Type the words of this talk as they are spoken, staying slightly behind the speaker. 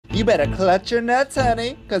You better clutch your nuts,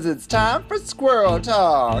 honey, because it's time for Squirrel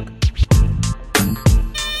Talk.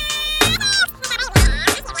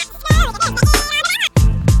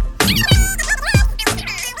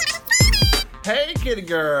 Hey, kitty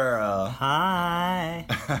girl. Hi.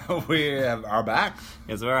 We are back.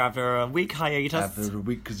 Yes, we're after a week hiatus. After a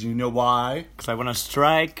week, because you know why? Because I want to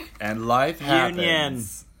strike. And life happens. Union.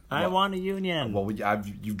 I want a union. Well,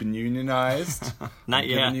 you've been unionized. Not I've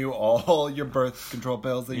yet. given you all your birth control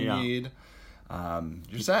pills that you need.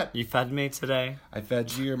 You're set. You fed me today. I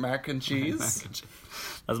fed you your mac and cheese. Mac and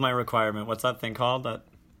cheese. That's my requirement. What's that thing called? That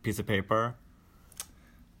piece of paper?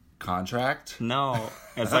 Contract? No.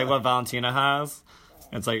 It's like what Valentina has.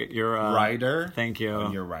 It's like your... Rider? Thank you.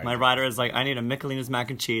 Oh, your rider. My rider is like, I need a Micheline's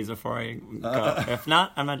mac and cheese before I go. If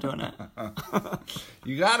not, I'm not doing it.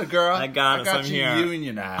 You got it, girl. I got it, so I'm you here.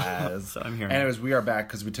 unionized. So I'm here. Anyways, we are back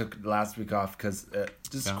because we took last week off because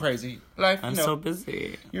this is crazy. Life, I'm so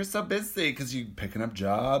busy. You're so busy because you picking up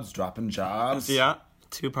jobs, dropping jobs. Yeah.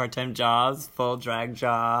 2 part-time jobs, full drag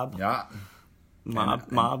job. Yeah. Mob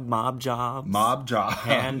jobs. Mob jobs.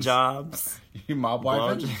 Hand jobs. You mob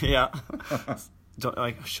wifing? Yeah.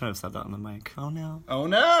 I should have said that on the mic. Oh no. Oh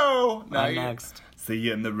no. I'm next. See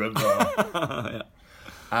you in the river. Yeah.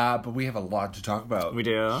 But we have a lot to talk about. We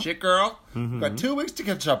do. Shit, girl. Mm-hmm. We've got 2 weeks to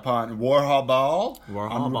catch up on Warhol Ball.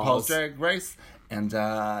 On RuPaul's Drag Race. And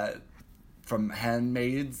from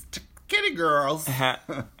handmaids to kitty girls.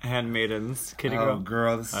 Handmaidens. Kitty girl.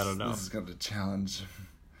 girl. Oh, girl. This is going to challenge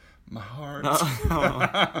my heart.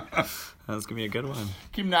 That's going to be a good one.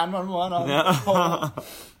 Keep 911 on the phone.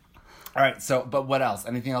 All right, but what else?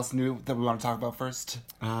 Anything else new that we want to talk about first?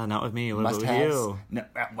 Not with me. What about you? No,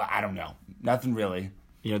 well, I don't know. Nothing really.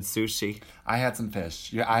 You had sushi. I had some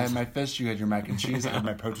fish. I had my fish. You had your mac and cheese. I had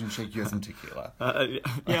my protein shake. You had some tequila.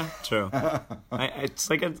 Yeah, true. It's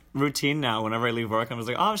like a routine now. Whenever I leave work, I'm just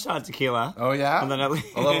like, oh, shot of tequila. Oh, yeah? And then I leave.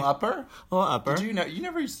 A little upper? A little upper. Did you know? You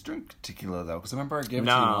never used to drink tequila, though, because I remember I gave it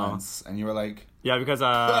to you once, and you were like... Yeah, because...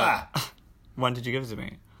 when did you give it to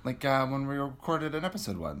me? Like, when we recorded an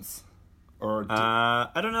episode once. Or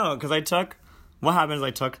I don't know, because what happened is I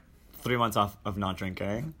took 3 months off of not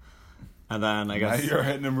drinking, and then I guess... Now you're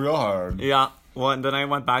hitting him real hard. Yeah, well, and then I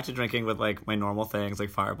went back to drinking with, like, my normal things, like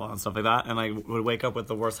Fireball and stuff like that, and I would wake up with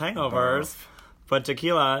the worst hangovers, but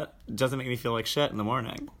tequila doesn't make me feel like shit in the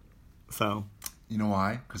morning, so... You know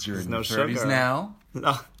why? Because you're in your 30s sugar. now.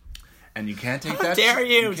 Oh. And you can't take that... How dare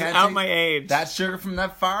you out my age. That sugar from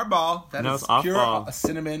that Fireball. That is pure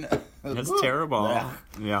cinnamon. It's terrible.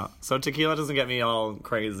 Yeah. So tequila doesn't get me all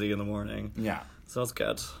crazy in the morning. Yeah. So it's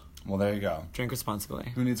good. Well, there you go. Drink responsibly.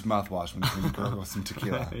 Who needs mouthwash when you can gargle some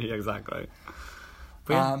tequila? Yeah, exactly.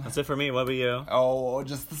 But yeah, that's it for me. What about you? Oh,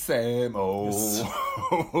 just the same.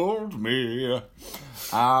 Hold me. We're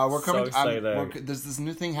coming. So excited. There's this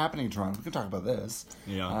new thing happening in Toronto. We can talk about this.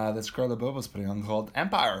 Yeah. That Scarlett Bobo's putting on called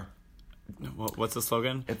Empire. What's the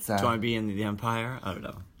slogan? It's do you want to be in the Empire? I don't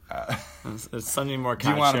know. It's something more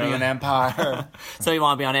catchy. Do you want to be an Empire? So you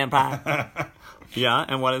want to be on Empire? Yeah,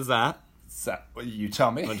 and what is that? So, you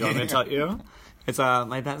tell me. Do you want me to tell you? It's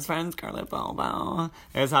my best friend Scarlett Bobo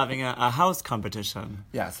is having a house competition.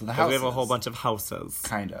 Yeah, so the houses. We have a whole bunch of houses.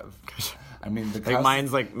 Kind of. I mean,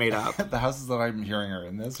 mine's like made up. The houses that I'm hearing are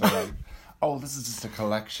in this are like, oh, this is just a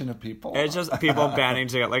collection of people. It's just people banding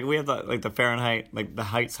together. Like we have the Fahrenheit, like the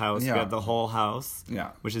Heights house. Yeah. We have the whole house. Yeah.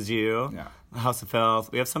 Which is you. Yeah. The House of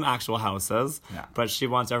Filth. We have some actual houses. Yeah. But she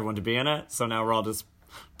wants everyone to be in it, so now we're all just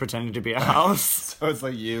pretending to be a house. So it's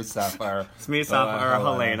like you, Sapphire. It's me, Sapphire,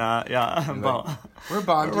 Helena. Yeah. Like, we're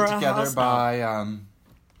bonded together by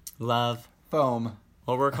love. Foam.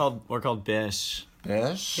 Well, we're called Bish.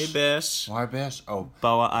 Bish? Hey, Bish. Why Bish? Oh.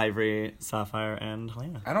 Boa, Ivory, Sapphire, and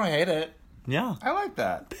Helena. I don't hate it. Yeah. I like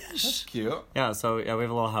that. Bish. That's cute. Yeah, so we have a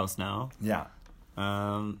little house now. Yeah.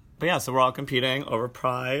 But yeah, so we're all competing over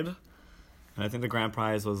Pride. And I think the grand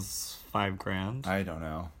prize was $5,000. I don't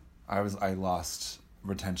know. I lost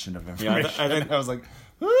retention of information. Yeah, I think I was like,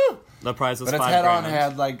 woo! The prize was $5,000. But it's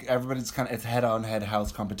head-on-head, like, it's head-on-head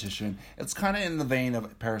house competition. It's kind of in the vein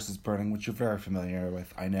of Paris is Burning, which you're very familiar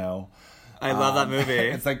with, I know. I love that movie.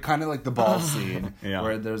 It's like kind of like the ball scene, yeah.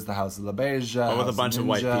 Where there's the House of La Beja. But with a bunch of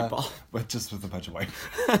white people. Just with a bunch of white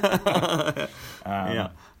people. Yeah.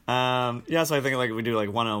 So I think like we do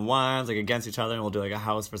like one-on-ones, like against each other, and we'll do like a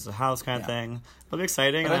house versus house kind of thing. It'll be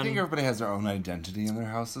exciting. But I think everybody has their own identity in their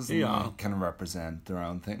houses, and yeah. they kind of represent their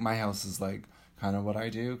own thing. My house is like kind of what I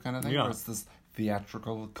do kind of thing, yeah. where it's this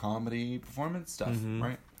theatrical comedy performance stuff,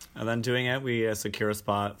 right? And then doing it, we secure a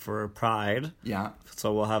spot for Pride. Yeah.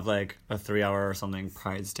 So we'll have like a 3-hour or something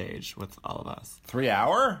Pride stage with all of us. 3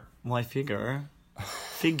 hour? Well, I figure.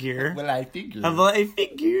 Figure. Well, I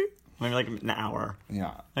figure. Maybe like an hour. Yeah.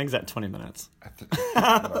 I think it's at 20 minutes.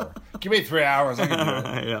 Give me 3 hours. I can do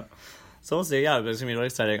it. Yeah. So we'll see. Yeah, but it's going to be really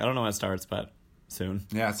exciting. I don't know when it starts, but soon.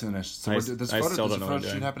 Yeah, soonish. So there's a photo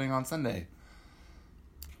shoot happening on Sunday.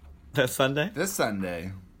 This Sunday? This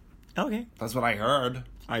Sunday. Okay. That's what I heard.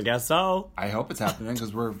 I guess so. I hope it's happening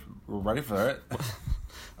because we're ready for it.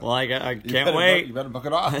 Well, I can't wait. You better book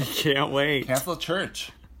it off. I can't wait. Cancel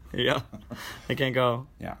church. Yeah. I can't go.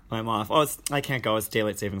 Yeah. I'm off. Oh, I can't go. It's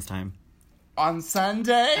daylight savings time. On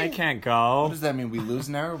Sunday? I can't go. What does that mean? We lose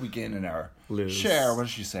an hour or we gain an hour? Lose. Cher, what did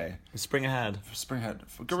she say? Spring ahead. Spring ahead.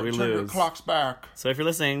 So we turn your lose. clocks back. So if you're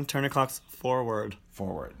listening, turn your clocks forward.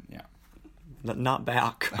 Forward, yeah. Not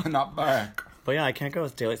back. Not back. But yeah, I can't go.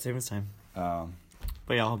 It's daylight savings time.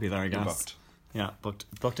 But yeah, I'll be there, I guess. Booked. Yeah,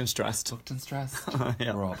 booked and stressed. Booked and stressed?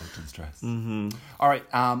 Yeah. We're all booked and stressed. Mm-hmm. All right,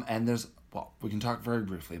 and there's... Well, we can talk very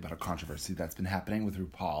briefly about a controversy that's been happening with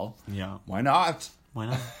Rupaul. Yeah. Why not? Why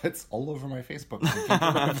not? It's all over my Facebook. I can't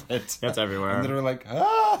get rid of it. It's everywhere. I'm literally like,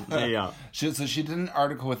 ah! Yeah. She did an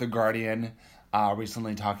article with The Guardian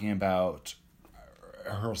recently talking about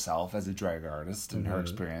herself as a drag artist and her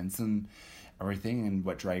experience and everything and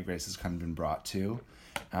what Drag Race has kind of been brought to.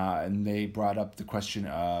 And they brought up the question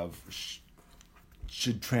of...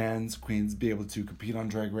 should trans queens be able to compete on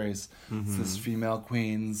Drag Race? Cis female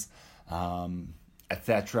queens,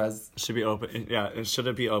 etc. Should be open. Yeah, should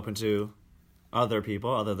it be open to other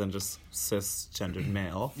people other than just cisgendered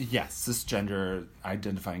male? Yes, cisgender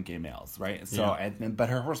identifying gay males, right? So, Yeah. but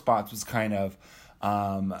her response was kind of,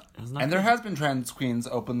 and there has been trans queens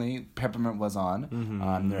openly. Peppermint was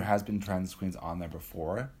on. There has been trans queens on there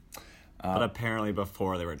before. But apparently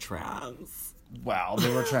before they were trans. Well,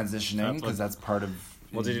 they were transitioning because that's part of.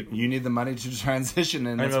 Well, you need the money to transition,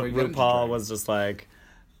 and that's where you get into RuPaul drag. was just like,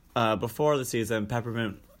 before the season,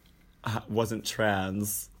 Peppermint wasn't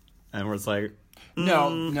trans, and was like,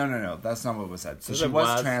 No. That's not what was said. So she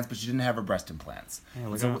was trans, but she didn't have her breast implants.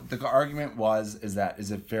 Yeah, so the argument is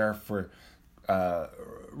it fair for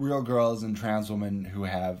real girls and trans women who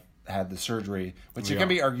have had the surgery, which it can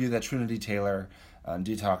be argued that Trinity Taylor and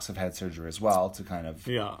Detox have had surgery as well to kind of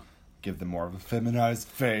give them more of a feminized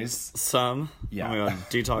face. Some. Yeah. Oh my god,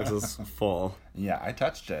 Detox is full. Yeah, I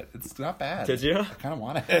touched it. It's not bad. Did you? I kind of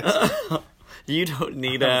want it. You don't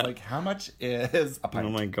need I it. was like, how much is a pint? Oh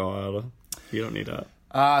my god. You don't need it.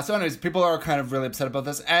 So anyways, people are kind of really upset about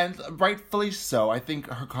this, and rightfully so. I think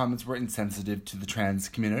her comments were insensitive to the trans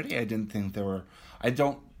community. I don't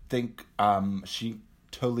think she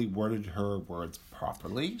totally worded her words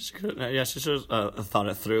properly. She should have thought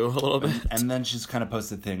it through a little bit. And then she's kind of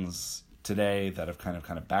posted things today that have kind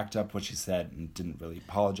of backed up what she said and didn't really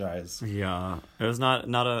apologize. Yeah, it was not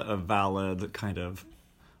a valid kind of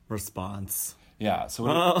response. Yeah. So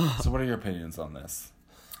what are your opinions on this?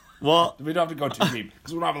 Well, we don't have to go too deep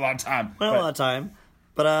because we don't have a lot of time. We don't have a lot of time,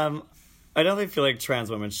 but I don't feel like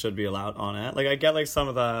trans women should be allowed on it. Like I get like some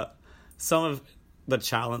of the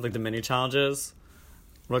challenge, like the mini challenges,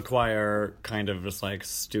 require kind of just like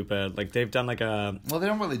stupid. Like they've done like they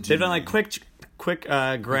don't really do. They've done like quick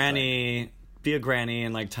granny, be a granny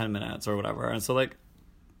in like 10 minutes or whatever. And so like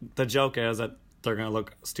the joke is that they're gonna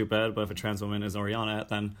look stupid, but if a trans woman is already on it,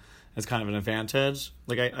 then it's kind of an advantage.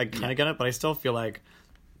 Like I kind of get it, but I still feel like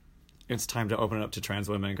it's time to open it up to trans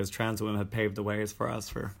women because trans women have paved the ways for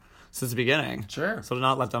us since the beginning. Sure. So to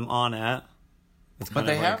not let them on it. But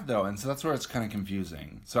they have though, and so that's where it's kind of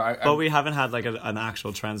confusing. But we haven't had like an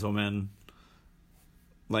actual trans woman,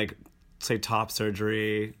 like say top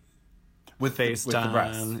surgery, with face with done. The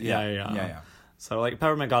breasts. Yeah. So like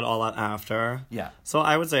Peppermint got all that after. Yeah. So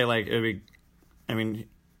I would say like it would be, I mean,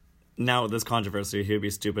 now with this controversy, he would be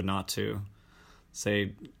stupid not to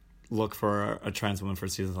say look for a trans woman for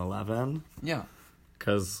season 11. Yeah.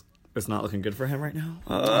 Because it's not looking good for him right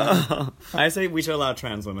now. I say we should allow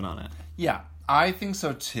trans women on it. Yeah. I think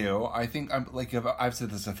so too. I think I've said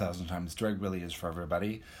this 1,000 times. Drag really is for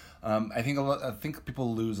everybody. I think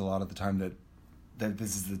people lose a lot of the time that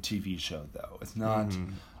this is a TV show though. It's not. It's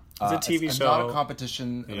a TV show. It's not a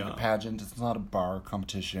competition, Yeah. like a pageant. It's not a bar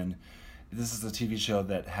competition. This is a TV show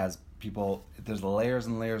that has people. There's layers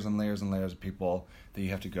and layers and layers and layers of people that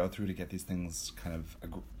you have to go through to get these things kind of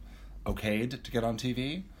okayed to get on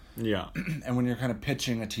TV. Yeah. And when you're kind of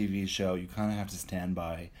pitching a TV show, you kind of have to stand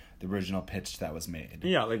by the original pitch that was made.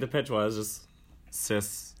 Yeah, like the pitch was just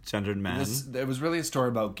cisgendered men. It was really a story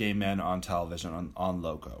about gay men on television on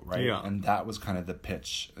Logo, right? Yeah. And that was kind of the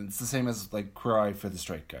pitch. It's the same as like Queer Eye for the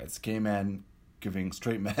Straight Guys. Gay men giving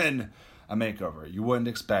straight men a makeover. You wouldn't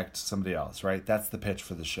expect somebody else, right? That's the pitch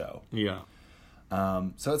for the show. Yeah.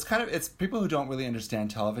 So it's people who don't really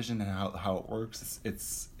understand television and how it works.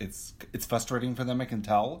 It's frustrating for them, I can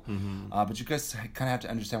tell. But you guys kind of have to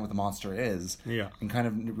understand what the monster is, and kind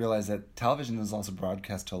of realize that television is also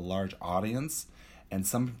broadcast to a large audience, and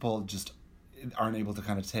some people just aren't able to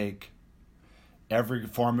kind of take every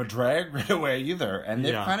form of drag right away either, and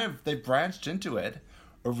they've branched into it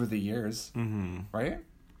over the years, right?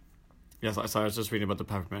 Yes, I was just reading about the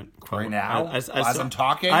peppermint quote. Right now? As I'm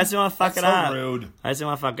talking? I just want to fuck it up. So rude. I just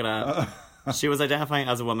want to fuck it up. She was identifying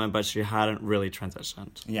as a woman, but she hadn't really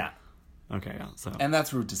transitioned. Yeah. Okay, yeah. So. And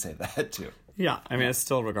that's rude to say that, too. Yeah, I mean, it's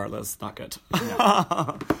still, regardless, not good.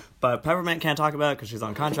 Yeah. But Peppermint can't talk about it because she's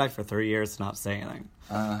on contract for 3 years to not say anything.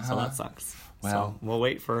 So that sucks. Well, so we'll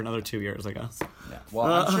wait for another 2 years, I guess. Yeah. Well,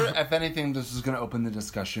 I'm sure, if anything, this is going to open the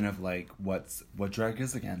discussion of, like, what drag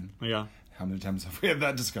is again. Yeah. How many times have we had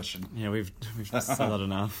that discussion? Yeah, we've said that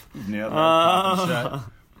enough.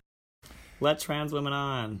 Let trans women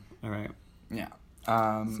on. All right. Yeah.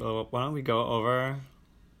 So why don't we go over...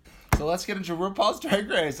 So let's get into RuPaul's Drag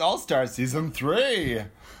Race All-Star Season 3.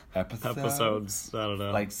 Episodes, I don't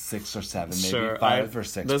know. Like 6 or 7, maybe 5 or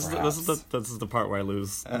 6, this is the part where I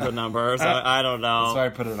lose the numbers. I don't know. That's why I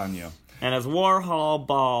put it on you. And it's Warhol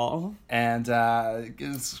Ball. And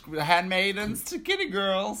it's Handmaidens to Kitty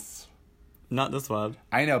Girls. Not this one.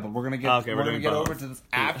 I know, but we're gonna get over to this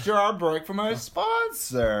after our break from our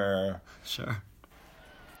sponsor. Sure.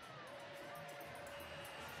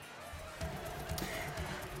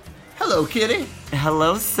 Hello, Kitty.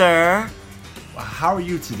 Hello, sir. How are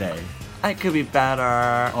you today? I could be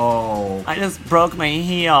better. Oh. I just broke my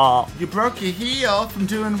heel. You broke your heel from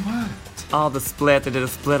doing what? Oh, the split. I did a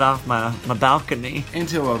split off my balcony.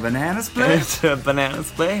 Into a banana split? Into a banana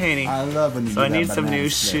split, honey. I love when you do So that. I need some new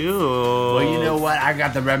shoes. Well, you know what? I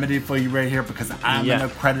got the remedy for you right here because I'm an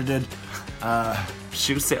accredited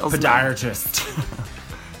shoe salesman. Podiatrist.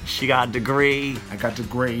 She got a degree. I got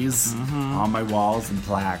degrees on my walls and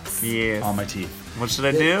plaques on my teeth. What should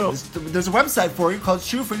I do? There's a website for you called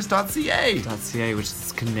shoefreaks.ca. .ca, which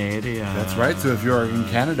is Canadian. That's right. So if you're in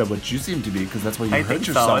Canada, which you seem to be, because that's why you hurt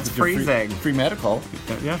yourself. So. It's freezing. Free medical.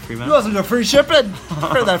 Yeah, free medical. You also got free shipping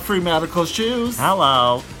for that free medical shoes.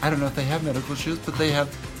 Hello. I don't know if they have medical shoes, but they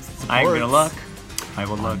have supports. I'm going to look. I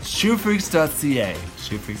will look. Shoefreaks.ca.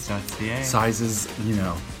 Shoefreaks.ca. Sizes,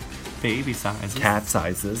 baby sizes. Cat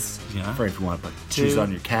sizes. Yeah. For if you want to put shoes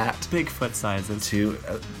on your cat. Bigfoot sizes. To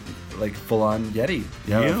like full-on Yeti.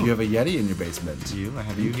 Yeah, if you have a Yeti in your basement. I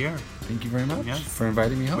have you here. Thank you very much for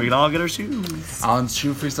inviting me home. We can all get our shoes. On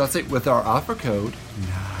Shoefreaks.ca with our offer code.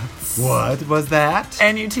 Nuts. What was that?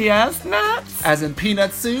 NUTS, nuts. As in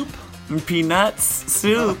peanut soup? Peanuts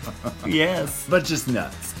soup. Yes. But just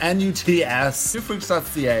nuts. NUTS.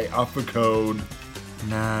 Shoefreaks.ca offer code.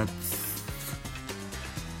 Nuts.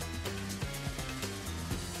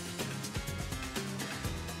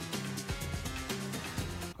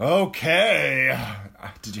 Okay.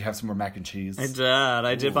 Did you have some more mac and cheese? I did.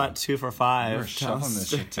 I did buy 2 for $5. We're shoveling this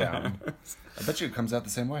shit down. I bet you it comes out the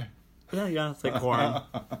same way. Yeah, it's like corn.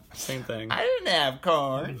 Same thing. I didn't have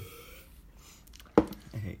corn.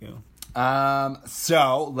 I hate you.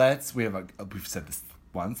 So we've said this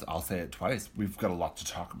once, I'll say it twice. We've got a lot to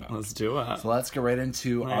talk about. Let's do it. So let's get right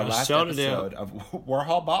into our last episode of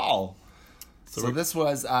Warhol Ball. So this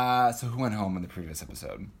was, so who went home in the previous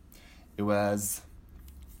episode? It was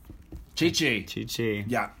Chi-Chi. Chi-Chi.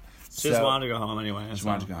 Yeah. She just wanted to go home anyway. She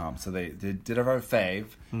wanted to go home. So they did her a fave.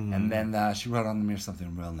 And then she wrote on the mirror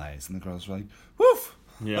something real nice. And the girls were like, woof.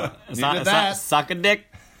 Yeah. It's not suck a dick.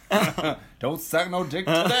 Don't suck no dick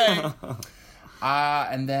today.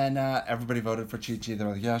 And then everybody voted for Chi-Chi. They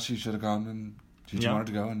were like, yeah, she should have gone. And Chi-Chi wanted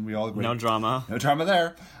to go. And we all agreed. No drama. No drama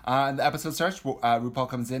there. And the episode starts. RuPaul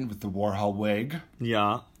comes in with the Warhol wig.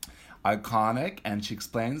 Yeah. Iconic, and she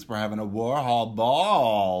explains we're having a Warhol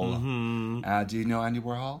ball. Do you know Andy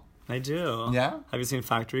Warhol? I do. Yeah? Have you seen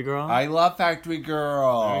Factory Girl? I love Factory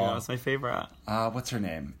Girl. There you go. It's my favorite. What's her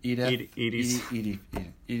name? Edie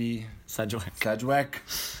Sedgwick.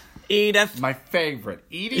 Edith. My favorite.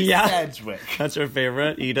 Edie Sedgwick. That's your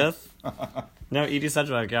favorite? Edith? No, Edie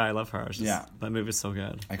Sedgwick. Yeah, I love her. That movie's so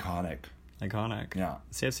good. Iconic. Yeah.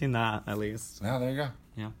 See, I've seen that, at least. Yeah, there you go.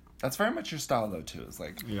 Yeah. That's very much your style, though, too. It's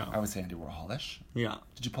like, I would say Andy Warhol-ish. Yeah.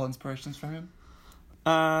 Did you pull inspirations from him?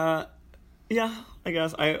 Yeah, I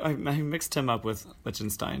guess. I mixed him up with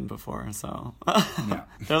Lichtenstein before, so. Yeah.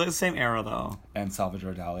 They're like the same era, though. And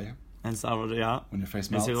Salvador Dali. And Salvador, yeah. When your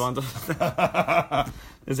face melts. Is he the one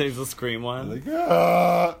Is he the Scream one? Like,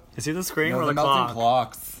 Is he the Scream or the melting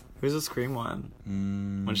clocks? Who's the Scream one?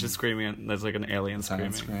 When she's screaming, there's like an alien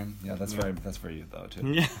screaming. Scream. Yeah, that's for you though too.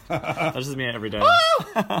 Yeah, that's just me every day.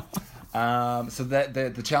 So that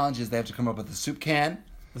the challenge is they have to come up with a soup can.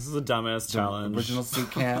 This is the dumbest challenge. Original soup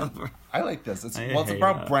can. I like this. It's hate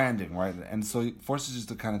about it. branding, right? And so it forces you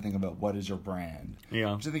to kind of think about what is your brand.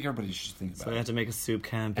 Yeah. Which I think everybody should think about. So they had to make a soup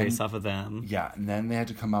can based off of them. Yeah, and then they had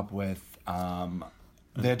to come up with.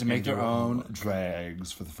 They had to make their own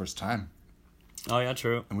drags for the first time. Oh yeah,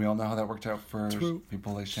 true. And we all know how that worked out for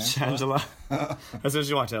people like Shangela. As soon as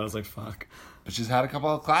she walked out, I was like, "Fuck." But she's had a couple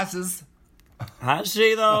of classes. Has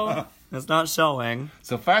she though? It's not showing.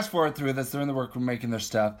 So fast forward through this, they're in the workroom making their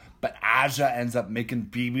stuff, but Aja ends up making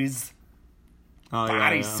BB's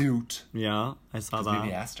bodysuit. Yeah, I saw that.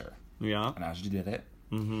 BB asked her. Yeah. And Aja did it.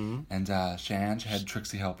 Mm-hmm. And Shanj had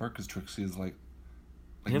Trixie help her, because Trixie is like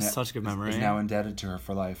he has such good memory. Is now indebted to her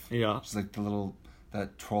for life. Yeah. She's like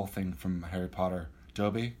that troll thing from Harry Potter.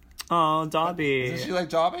 Dobby. Oh, Dobby. Isn't she like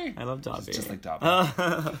Dobby? I love Dobby. She's just like Dobby.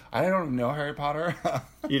 I don't even know Harry Potter.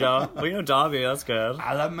 You know? Well, you know Dobby. That's good.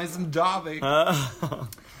 I love me some Dobby.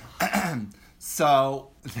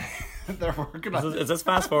 So, they're working on... Is this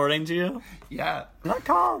fast forwarding to you? Yeah. Not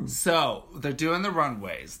calm. So, they're doing the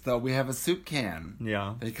runways. Though we have a soup can.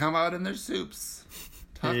 Yeah. They come out in their soups.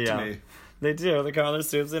 Talk to me. They do. They come out in their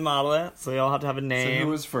soups. They model it. So they all have to have a name. So who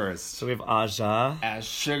was first? So we have Aja. As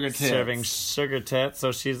Sugar Tits. Serving Sugar Tits. So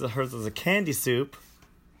hers is a candy soup.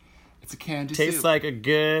 It's a candy Tastes soup. like a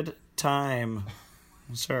good time.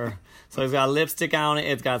 Sure. So it's got lipstick on it.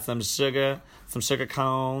 It's got some sugar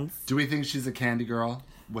cones. Do we think she's a candy girl?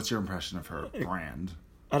 What's your impression of her brand?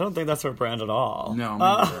 I don't think that's her brand at all. No, me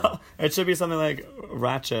neither. It should be something like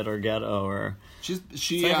Ratchet or Ghetto or... She's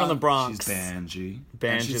from the Bronx. She's Banji.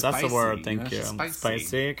 Banji, that's spicy, the word, thank you. She's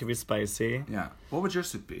Spicy. It could be spicy. Yeah. What would your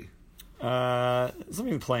soup be?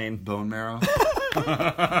 Something plain. Bone marrow?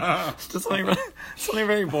 Just something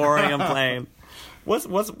very boring and plain.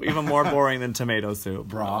 What's even more boring than tomato soup?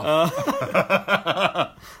 Broth.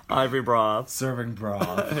 Ivory broth. Serving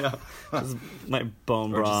broth. Yeah. Just my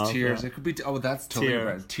bone Or broth. just tears. Yeah. It could be... that's totally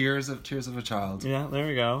right. Tears of a child. Yeah, there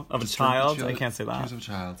we go. Of a child? I can't say that. Tears of a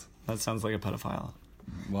child. That sounds like a pedophile.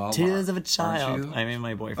 Well, Tears of a child. you? I mean,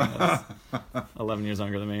 my boyfriend is 11 years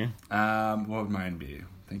younger than me. What would mine be?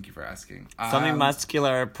 Thank you for asking. Something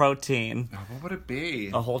muscular, protein. What would it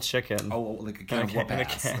be? A whole chicken. Oh, like a can of whoop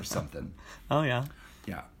ass or something. Oh, yeah.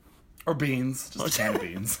 Yeah. Or beans. Just a can of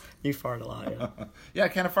beans. You fart a lot, yeah. Yeah, a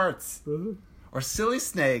can of farts. Or silly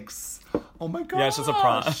snakes. Oh my gosh. Yeah, it's just a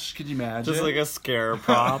prop. Can you imagine? Just like a scare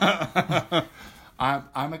prop.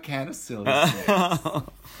 I'm a can of silly snakes.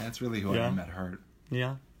 That's really who I am at heart.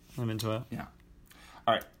 Yeah, I'm into it. Yeah.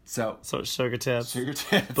 All right, so sugar tits. Sugar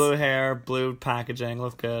tits. Blue hair, blue packaging,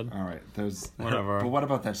 look good. All right, there's... Whatever. But what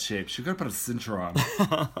about that shape? She could put a cincher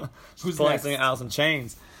on. Who's Splicing next? Alice in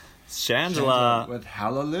Chains. Shangela. With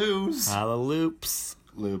hallelujahs. Halleloops.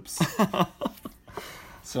 Loops.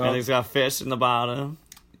 So... And he's got fish in the bottom.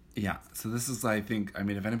 Yeah, so this is, I think... I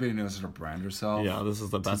mean, if anybody knows how to brand herself... Yeah, this is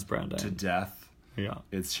the best branding. To death... Yeah.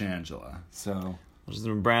 It's Shangela. So... She's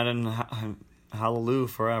been branding Hallelujah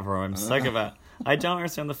forever. I'm sick of it. I don't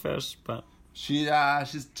understand the fish, but... She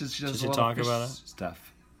does a lot talk of fish about it?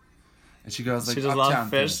 stuff. And she goes like, She does a lot of Uptown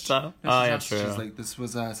fish stuff? No, Oh, yeah, she's true. like, this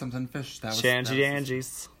was something fish. That was... Shangy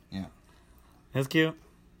Angies. Yeah. That's cute.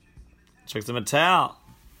 Trixie Mattel.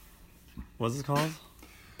 What's it called?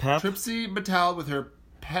 Pep? Trixie Mattel with her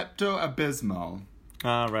Pepto-Bismol.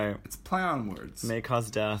 Ah, right. It's play on words. May cause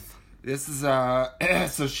death. This is so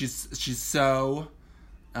she's so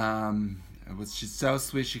she's so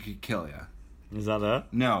sweet she could kill you. Is that it?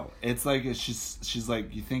 No, it's like she's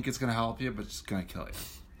like, you think it's gonna help you, but she's gonna kill you.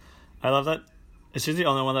 I love that. Is she the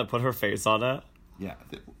only one that put her face on it? Yeah.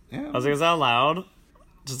 I was like, is that allowed?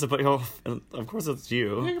 Just to put your... Of course it's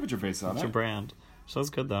you. You can put your face on It's it. your brand. So it's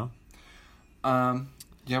good, though.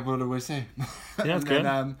 Yeah, what do we say? Yeah, it's good.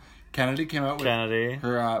 Then, Kennedy came out with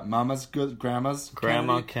her grandma's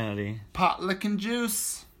Grandma Kennedy. pot licking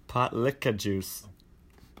juice. Pot liquor juice.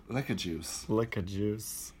 Liquor juice. Liquor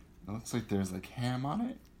juice. It looks like there's like ham on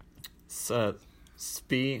it. So,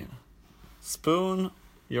 spoon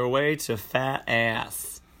your way to fat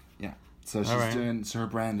ass. Yeah. So she's doing... So her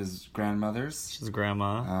brand is grandmother's. She's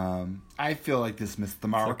grandma. I feel like this missed the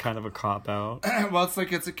mark. So kind of a cop-out. Well, it's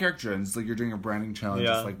like it's a character, and it's like you're doing a branding challenge.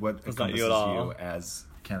 Yeah. It's like what It's not encompasses you at all. you as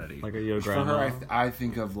Kennedy. Like a yo For grandma. her, I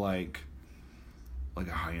think of like a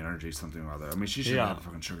high energy something or other. I mean, she should have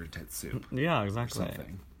fucking sugar tit soup. Yeah, Or exactly.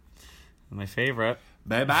 something. My favorite.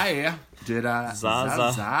 Bye-bye. Did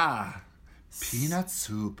Zaza. Zaza. Peanut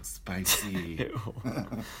soup, spicy. Ew.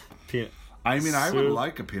 Peanut. I mean, I would Soup.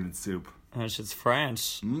 like a peanut soup. And it's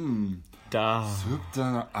French. Mmm. Duh. Soup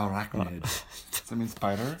d'un arachnid. that mean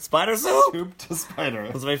spider? Spider soup! Soup to spider.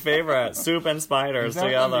 That's my favorite. Soup and spiders Is that what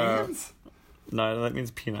together. that means? No, that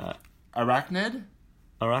means peanut. Arachnid?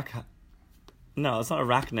 No, it's not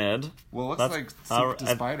arachnid. Well, it looks like soup to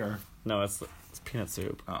spider. No, it's peanut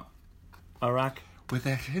soup. Oh. With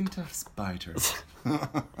a hint of spiders.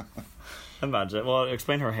 Imagine. Well,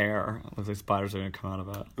 explain her hair. It looks like spiders are going to come out of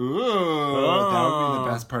it. Ooh, that would be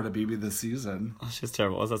the best part of BB this season. Oh, she's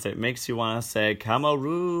terrible. What does that say? It makes you want to say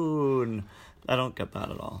Cameroon. I don't get that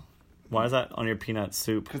at all. Why is that on your peanut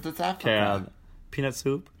soup? Because it's Africa. Peanut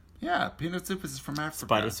soup? Yeah, peanut soup is from Africa.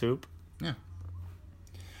 Spider soup? Yeah.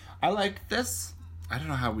 I like this. I don't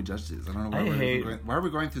know how we judge these. I don't know why are we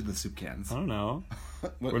going through the soup cans? I don't know.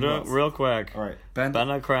 We're doing it real quick. All right. Ben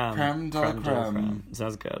de creme. Creme de la creme.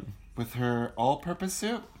 Sounds good. With her all-purpose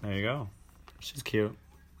soup. There you go. She's cute.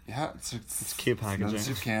 Yeah, it's cute packaging. Another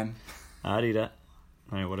soup can. I'd eat it.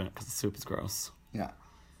 I wouldn't, because the soup is gross. Yeah.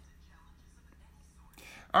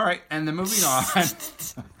 All right, and then moving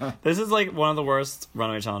on. This is like one of the worst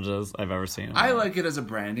runway challenges I've ever seen. I like it as a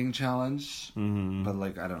branding challenge, but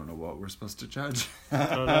like I don't know what we're supposed to judge. I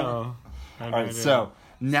don't know. All right, so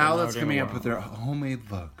now let's coming up with their homemade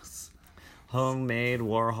looks. Homemade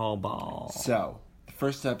Warhol ball. So the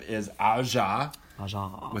first step is Aja.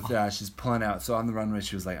 With she's pulling out. So on the runway,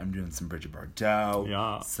 she was like, "I'm doing some Bridget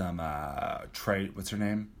Bardot, some Trey. What's her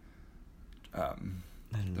name?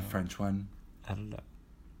 The French one. I don't know.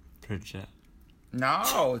 Bridget.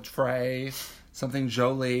 No, Trey. Something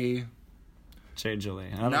Jolie. Jay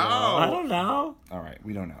Jolie. I don't know. All right,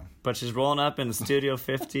 we don't know. But she's rolling up in Studio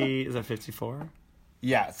 50. Is that 54?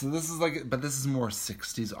 Yeah, so this is but this is more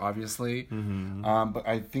 60s, obviously. Mm-hmm. But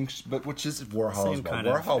I think, which is Warhol as well.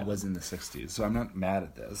 Warhol was in the 60s, so I'm not mad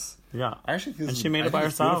at this. Yeah. I actually think she made it by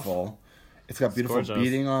herself. Beautiful. It's got beautiful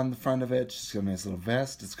beading on the front of it. She's got a nice little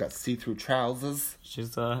vest. It's got see-through trousers.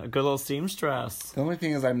 She's a good little seamstress. The only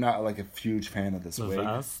thing is I'm not like a huge fan of this wig. The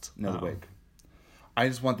vest? No, the wig. I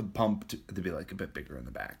just want the pump to be like a bit bigger in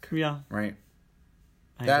the back. Yeah. Right?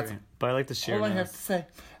 That's agree. But I like the sheerness. All I have to say.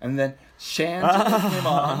 And then Shangela came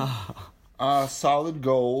on. Solid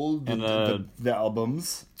Gold. And the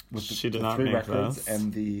albums. With she did the not 3 make records. this.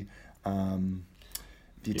 And the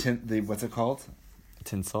what's it called?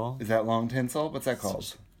 Tinsel. Is that long tinsel? What's that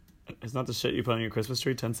called? It's not the shit you put on your Christmas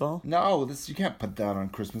tree, tinsel? No, you can't put that on a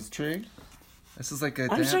Christmas tree. This is like a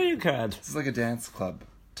I'm sure you could. This is like a dance club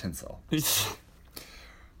tinsel.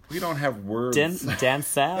 We don't have words.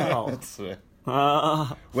 Dancel.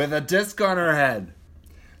 With a disc on her head.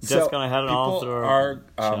 Disc on her head and all through her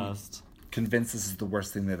chest. Convinced this is the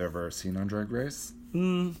worst thing they've ever seen on Drag Race. I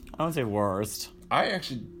wouldn't say worst. I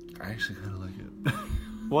actually kind of like it.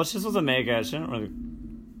 Well, she was a mega. She didn't really.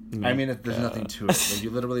 There's nothing to it. Like, you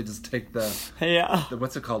literally just take the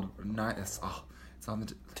what's it called? It's on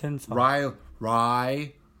the tinsel.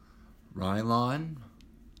 Rylon.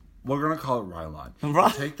 We're gonna call it Rylon. You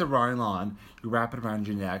take the Rylon, you wrap it around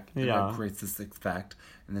your neck, and that creates this effect,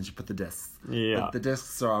 and then you put the discs. Yeah. But the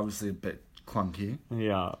discs are obviously a bit clunky.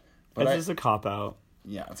 Yeah. But it's just a cop out.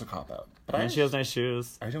 Yeah, it's a cop out. But she has nice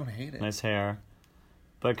shoes. I don't hate it. Nice hair.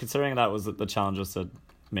 But considering that was the challenge was to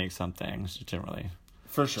make something, she didn't really.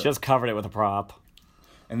 For sure. She just covered it with a prop.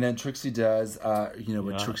 And then Trixie does,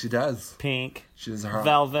 what Trixie does. Pink. She does her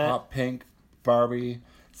velvet. Hot pink Barbie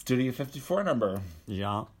Studio 54 number.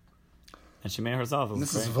 Yeah. And she made it herself.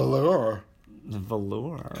 This is velour.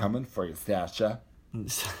 Velour. Coming for you, Sasha.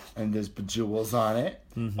 And there's bejewels on it,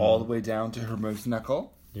 all the way down to her moose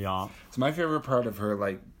knuckle. Yeah. So my favorite part of her,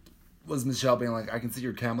 was Michelle being like, I can see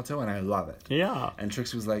your camel toe, and I love it. Yeah. And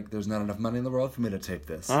Trixie was like, there's not enough money in the world for me to tape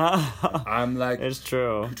this. I'm like, it's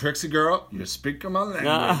true. Trixie girl, you speak my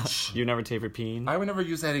language. You never tape your peen? I would never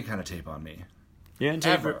use any kind of tape on me. You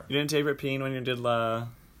didn't tape your peen when you did that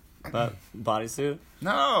bodysuit?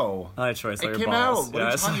 No. I saw your balls. It came out. What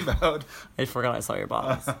are you talking about? I forgot I saw your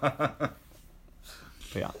balls. But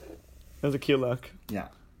yeah. It was a cute look. Yeah.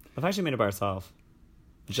 I've actually made it by herself.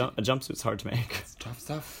 A jumpsuit's hard to make. It's tough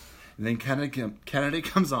stuff. And then Kennedy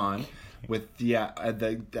comes on with the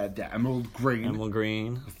emerald green. Emerald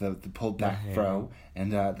green. With the pulled back fro.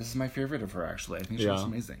 And this is my favorite of her, actually. I think she looks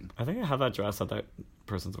amazing. I think I have that dress that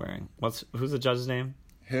person's wearing. Who's the judge's name?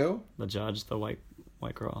 Who? The judge, the white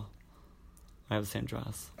girl. I have the same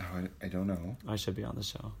dress. Oh, I don't know. I should be on the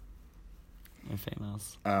show. I'm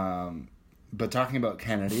famous. But talking about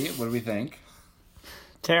Kennedy, what do we think?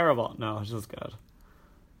 Terrible. No, she was good.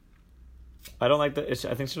 I don't like I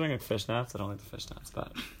think she's wearing fishnets. I don't like the fishnets,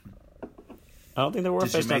 but I don't think there were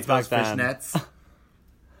fishnets back then. Fishnets?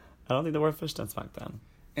 I don't think there were fishnets back then.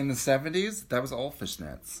 In the 70s, that was all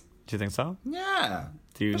fishnets. Do you think so? Yeah.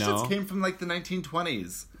 Do you know? Fishnets came from like the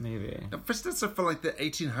 1920s. Maybe. No, fishnets are from like the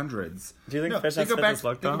 1800s. Do you think fishnets they go fit back, this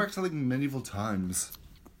look, they go though? back to like medieval times.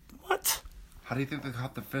 What? How do you think they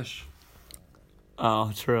caught the fish?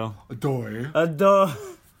 Oh, true. Adoy. Adore.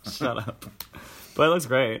 Shut up. But it looks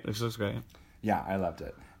great. It looks great. Yeah, I loved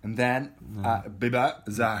it. And then Biba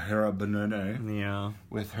Zahara Benone Yeah.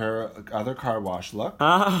 with her other car wash look.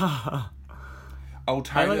 Ah. Oh,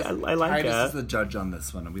 Titus. I like Titus it. is the judge on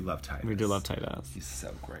this one, and we love Titus. We do love Titus. He's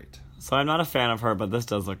so great. So I'm not a fan of her, but this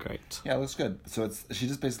does look great. Yeah, it looks good. So she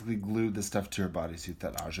just basically glued the stuff to her bodysuit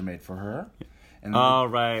that Aja made for her. And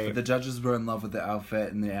Right. But the judges were in love with the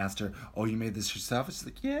outfit, and they asked her, "Oh, you made this yourself?" And she's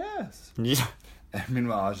like, "Yes." Yeah. And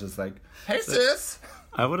meanwhile, Aja's like, "Hey, sis."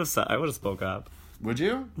 I would have spoke up. Would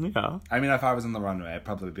you? Yeah. I mean, if I was on the runway, I'd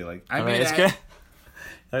probably be like, "I All made right, it." it's good.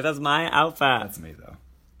 Like, that's my outfit. That's me, though.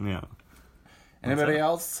 Yeah. Anybody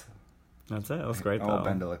else? That's it. It looks great, Oh, though.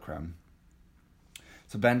 Bendela creme.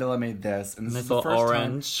 So Bendela made this, and this Nice is the little first orange.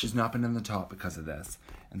 time she's not been in the top because of this.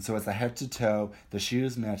 And so it's the head to toe, the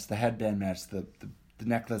shoes match, the headband match, the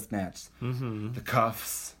necklace match, the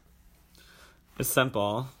cuffs. It's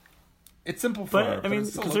simple. It's simple for her, But, I mean, it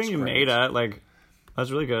still considering looks you great. made it, like,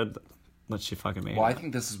 that's really good that she fucking made Well, I it.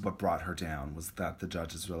 think this is what brought her down, was that the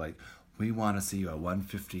judges were like, "We want to see you at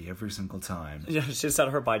 150 every single time." Yeah, she set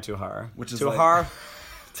her bar too high. Which is too like- high.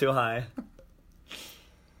 Too high.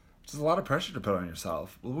 Which is a lot of pressure to put on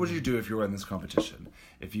yourself. What would you do if you were in this competition?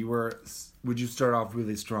 Would you start off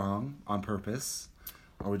really strong on purpose?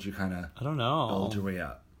 Or would you kind of I don't know. build your way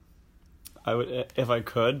up? I would, if I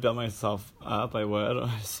could build myself up, I would.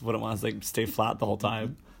 I just wouldn't want to like stay flat the whole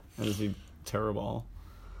time. It'd just be terrible.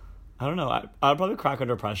 I don't know. I'd probably crack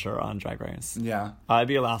under pressure on Drag Race. Yeah. I'd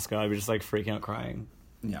be Alaska. I'd be just like freaking out, crying.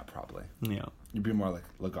 Yeah, probably. Yeah. You'd be more like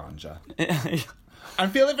Laganja. It's I'm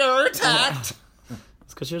feeling very attacked.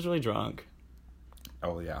 because she was really drunk.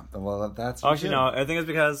 Oh, yeah. Well, that's... Actually, no. I think it's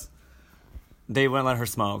because they wouldn't let her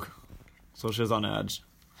smoke, so she was on edge.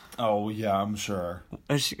 Oh, yeah, I'm sure.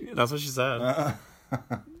 And that's what she said.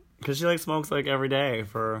 Because she like smokes like every day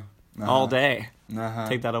for all day. Uh-huh.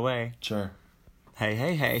 Take that away. Sure.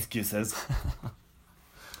 Hey. Excuses.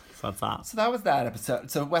 So that's that. So that was that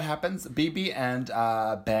episode. So what happens? BB and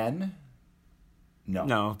Ben...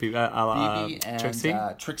 No, BB and Trixie.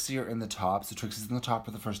 Trixie are in the top. So Trixie's in the top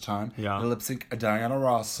for the first time. Yeah. They lip sync a Diana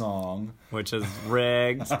Ross song. Which is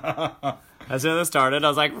rigged. As soon as it started, I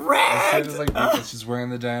was like, As rigged! soon as because she's wearing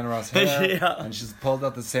the Diana Ross hair, Yeah. and she's pulled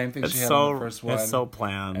out the same thing It's she had so in the first one. it's so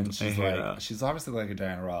planned. and I she's hate like, it. she's obviously like a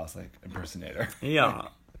Diana Ross impersonator. Yeah.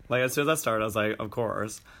 Like as soon as I started, I was like, of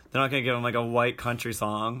course. They're not gonna give him like a white country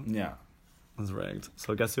song. Yeah. It was rigged.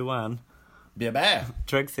 So guess who won? Baby.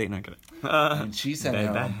 Trixie, not kidding. And she sent Baby.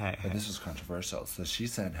 home, but this was controversial, so she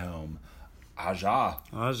sent home Aja.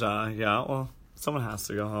 Aja, yeah, well, someone has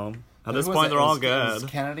to go home. At Who this was point, it? they're It all was- It was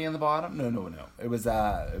good. Kennedy in the bottom? No. It was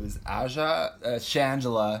Aja,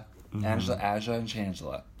 Shangela, Aja, and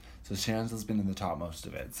Shangela. So Shangela's been in the top most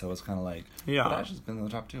of it, so it's kind of like, Yeah. but Aja's been in the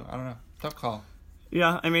top too. I don't know. Tough call.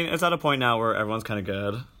 Yeah, I mean, it's at a point now where everyone's kind of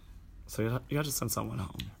good. So you have to send someone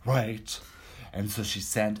home. Right. And so she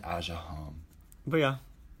sent Aja home. But yeah.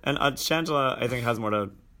 And Shangela, I think, has more to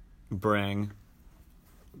bring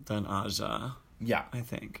than Aja, Yeah. I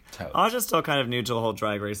think. Totes. Aja's still kind of new to the whole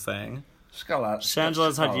Drag Race thing. She's got a lot.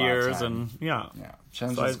 Shangela's she's got had a lot of years, time. and yeah. Yeah.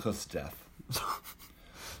 Shangela's So close to death.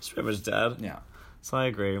 She's pretty much dead. Yeah. So I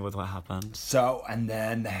agree with what happened. So, and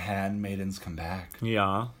then the handmaidens come back.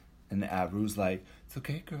 Yeah. And Ru's like, "It's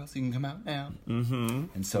okay, girls, you can come out now." Mm-hmm.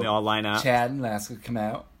 And so They all line up. Chad and Alaska come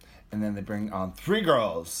out, and then they bring on 3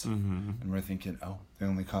 girls. Mm-hmm. And we're thinking, oh, they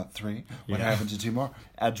only caught 3? What Yeah. happened to 2 more?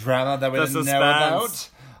 A drama that we The didn't know about?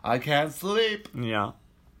 suspense. I can't sleep. Yeah.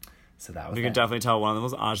 So that was You that. can definitely tell one of them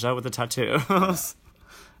was Aja with the tattoos.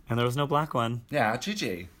 And there was no black one. Yeah,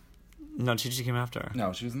 Gigi. No, Chi-Chi came after.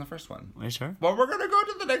 No, she was in the first one. Are you sure? Well, we're going to go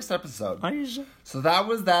to the next episode. Are you sure? So that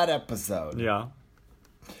was that episode. Yeah.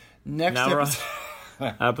 Next Now we're on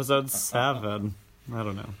episode. episode 7. I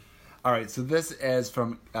don't know. All right, so this is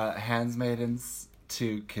from Handmaidens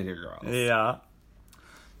to Kitty Girls. Yeah.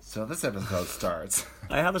 So this episode starts.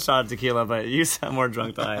 I had a shot of tequila, but you sound more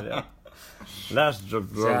drunk than I did. That's So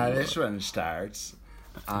this one starts.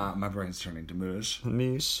 My brain's turning to mush.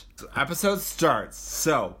 niche. So episode starts.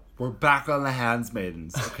 So we're back on the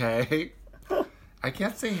Handmaidens, okay? I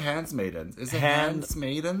can't say Handmaidens. Is it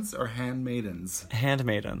Handmaidens or Handmaidens?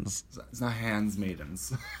 Handmaidens. It's not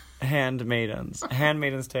Handmaidens. Handmaidens.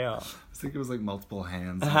 Handmaiden's tale. I think it was like multiple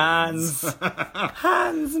hands. Hands.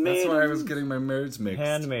 Handmaidens. That's why I was getting my words mixed.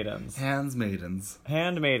 Handmaidens. Handmaidens.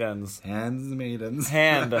 Handmaidens. Handmaidens.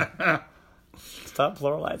 Hand. Stop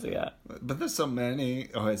pluralizing it. But there's so many.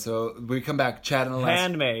 Okay, so we come back. Chad and the last...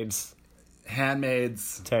 Handmaids.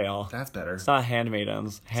 Handmaid's Tale. That's better. It's not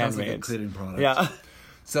handmaidens. Sounds like a Handmaids. cleaning product. Yeah.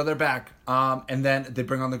 So they're back. And then they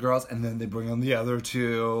bring on the girls, and then they bring on the other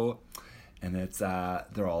two. And it's,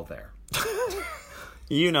 they're all there.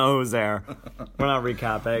 You know who's there. We're not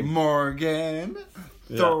recapping. Morgan,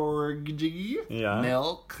 Thorgy,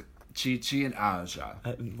 Milk, Chi-Chi, and Aja.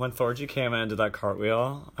 When Thorgy came in and did that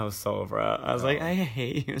cartwheel, I was so over it. I was like, I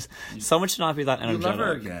hate you. Someone should not be that energetic. You love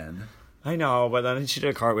her again. I know, but then she did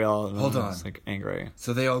a cartwheel. And Hold on. I was like angry.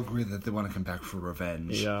 So they all agree that they want to come back for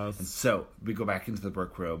revenge. Yes. And so we go back into the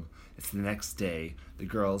workroom. It's the next day. The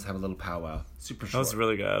girls have a little powwow. Super short. That was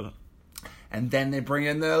really good. And then they bring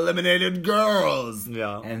in the eliminated girls.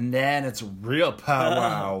 Yeah. And then it's a real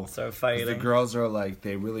powwow. Start fighting. The girls are like,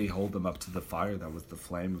 they really hold them up to the fire. That was the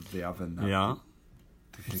flame of the oven. Yeah.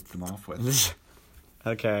 To kick them off with.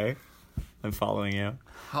 Okay. I'm following you.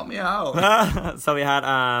 Help me out. So we had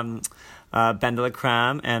Ben de la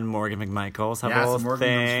Creme and Morgan McMichaels have a whole so Morgan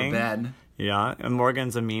thing. goes for Ben. Yeah, and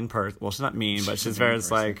Morgan's a mean person. Well, she's not mean, but she's very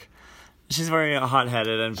she's very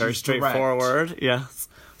hot-headed and very straightforward. Direct. Yes.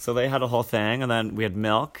 So they had a whole thing, and then we had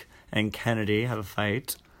Milk and Kennedy had a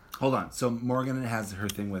fight. Hold on. So Morgan has her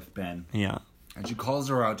thing with Ben. Yeah. And she calls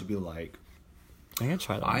her out to be like, I'm gonna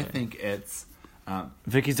try that. I think it's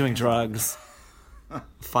Vicky's doing drugs.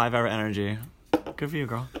 5-hour energy. Good for you,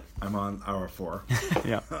 girl. I'm on hour 4.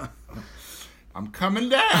 Yeah. I'm coming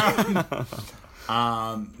down.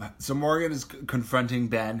 So Morgan is confronting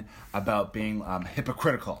Ben about being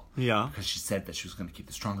hypocritical. Yeah. Because she said that she was going to keep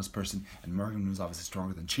the strongest person, and Morgan was obviously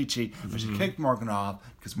stronger than Chi-Chi, but she kicked Morgan off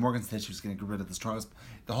because Morgan said she was going to get rid of the strongest.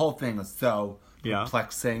 The whole thing was so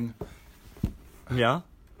perplexing. Yeah.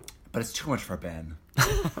 But it's too much for Ben.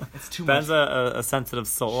 It's too Ben's much. a sensitive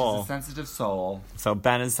soul. She's a sensitive soul. So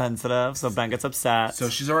Ben is sensitive, so Ben gets upset. So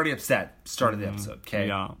she's already upset. Start of the episode, okay?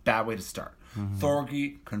 Yeah. Bad way to start.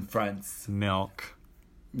 Thorgy confronts... Milk.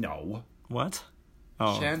 No. What?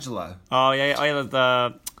 Oh. Shangela. Oh, yeah,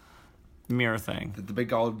 the mirror thing. The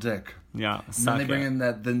big old dick. Yeah. And then they bring in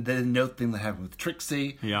the note thing that happened with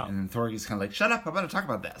Trixie. Yeah. And then Thorgy's kind of like, shut up, I'm going to talk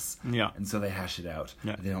about this. Yeah. And so they hash it out.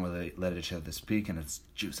 Yeah. They don't really let each other speak, and it's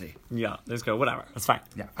juicy. Yeah, let's go. Whatever. It's fine.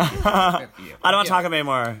 Yeah. I don't want to talk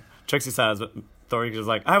anymore. Trixie says, but Thorgy is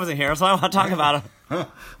like, I wasn't here, so I don't want to talk about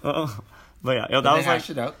it. But yeah, that was like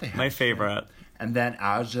it out. my favorite. And then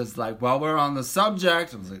Aja's like, well, we're on the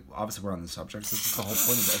subject. I was like, well, obviously we're on the subject. This is the whole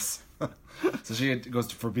point of this. So she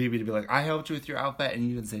goes for BB to be like, I helped you with your outfit, and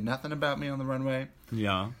you didn't say nothing about me on the runway.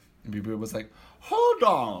 Yeah. And BB was like, hold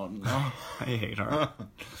on. I hate her.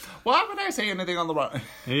 Why would I say anything on the runway?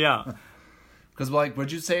 Yeah. Because, like,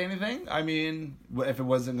 would you say anything? I mean, if it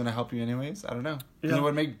wasn't going to help you anyways? I don't know. Because it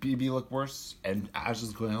would make BB look worse, and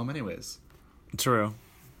Aja's going home anyways. True.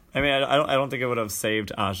 I mean, I don't think it would have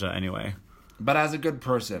saved Aja anyway. But as a good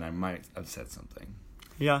person, I might have said something.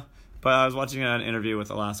 Yeah. But I was watching an interview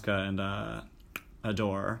with Alaska and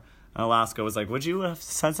Adore. And Alaska was like, would you have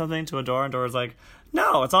said something to Adore? And Adore was like,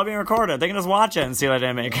 no, it's all being recorded. They can just watch it and see what I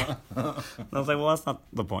didn't make. And I was like, well, that's not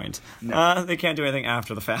the point. No. They can't do anything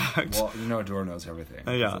after the fact. Well, you know Adore knows everything.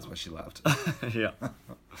 Yeah. That's why she left. Yeah.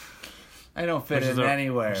 I don't fit in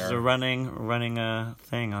anywhere. She's a running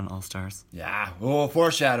thing on All Stars. Yeah. Oh,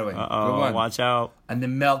 foreshadowing. Uh-oh, Good one. watch out. And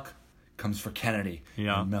then Milk comes for Kennedy.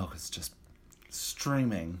 Yeah. And Milk is just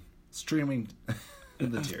streaming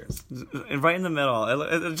in the tears. Right in the middle.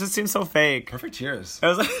 It just seems so fake. Perfect tears. I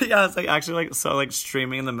was like, yeah, it's like actually like so like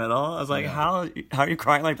streaming in the middle. I was like, how are you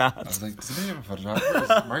crying like that? I was like, does anybody have a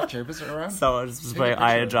photographer? Is Mark Jervis around? So it's just like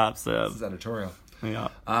eye drops it. This is editorial. Yeah.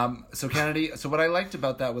 So Kennedy. So what I liked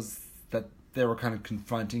about that was that they were kind of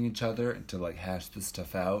confronting each other to like hash this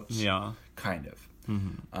stuff out. Yeah. Kind of.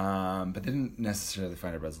 Mm-hmm. But they didn't necessarily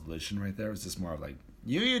find a resolution right there. It was just more of like,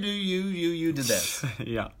 you did this.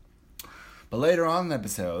 Yeah. But later on in the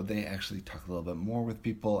episode, they actually talk a little bit more with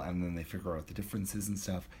people, and then they figure out the differences and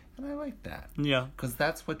stuff. And I like that. Yeah. Because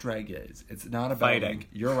that's what drag is. It's not about, fighting. Like,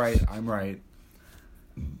 you're right, I'm right.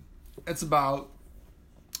 It's about...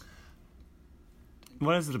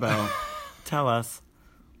 What is it about? Tell us.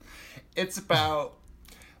 It's about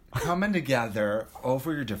coming together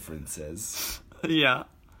over your differences. Yeah.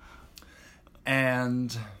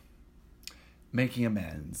 And... making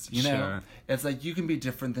amends, you know? Sure. It's like, you can be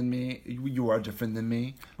different than me. You are different than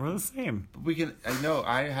me. We're the same. But we can... I know,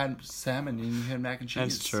 I had salmon and you had mac and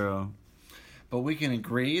cheese. That's true. but we can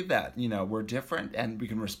agree that, we're different and we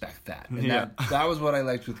can respect that. And Yeah. that was what I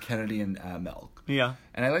liked with Kennedy and Milk. Yeah.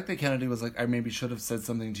 And I like that Kennedy was like, I maybe should have said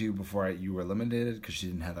something to you before you were eliminated because she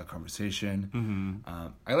didn't have that conversation. Mm-hmm.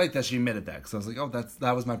 I like that she admitted that because I was like,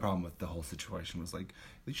 that was my problem with the whole situation was like,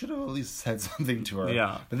 they should have at least said something to her.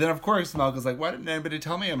 Yeah. But then, of course, Milk was like, why didn't anybody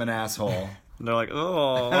tell me I'm an asshole? And they're like,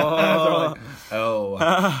 oh. They're like, oh,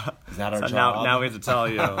 is that our So job? now we have to tell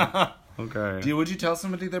you. Okay. Would you tell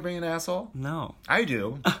somebody they're being an asshole? No. I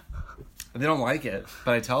do. They don't like it,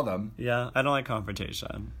 but I tell them. Yeah, I don't like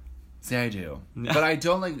confrontation. See, I do. But I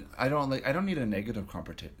don't need a negative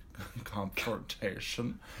confrontation.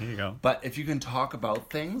 Here you go. But if you can talk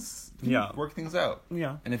about things, you work things out.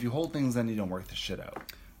 Yeah. And if you hold things, then you don't work the shit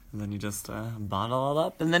out. And then you just bottle it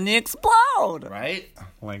up, and then you explode. Right?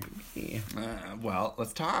 Like me. Well,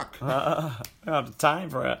 let's talk. I don't have time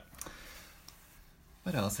for it.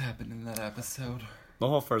 What else happened in that episode? The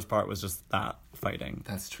whole first part was just that fighting.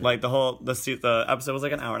 That's true. Like the episode was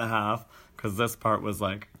like an hour and a half, because this part was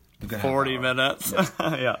like 40 minutes.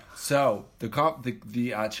 Yeah. So the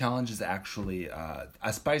challenge is actually a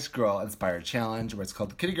Spice Girl inspired challenge where it's called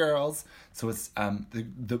the Kitty Girls. So it's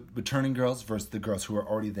the returning girls versus the girls who are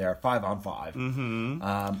already there, 5-on-5.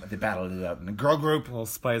 Mm-hmm. They battled it out in a girl group. A little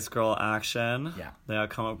Spice Girl action. Yeah. They all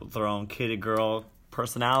come up with their own Kitty Girl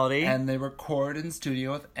personality. And they record in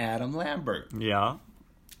studio with Adam Lambert. Yeah.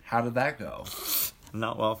 How did that go?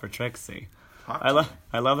 Not well for Trixie. I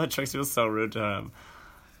love that Trixie was so rude to him.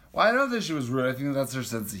 Well, I know that she was rude. I think that's her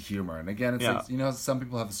sense of humor. And again, it's like, some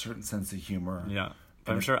people have a certain sense of humor. Yeah.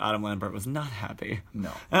 But I'm sure Adam Lambert was not happy. No.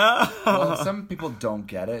 Well, some people don't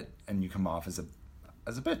get it, and you come off as a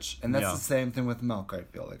bitch. And that's the same thing with Milk, I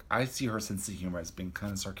feel like. I see her sense of humor as being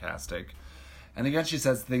kind of sarcastic. And again, she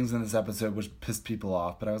says things in this episode which pissed people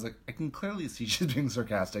off, but I was like, I can clearly see she's being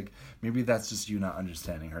sarcastic. Maybe that's just you not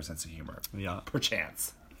understanding her sense of humor. Yeah.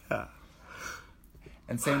 Perchance. Yeah.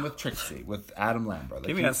 And same with Trixie, with Adam Lambert. Like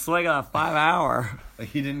Give me a swig on a 5 hour. Like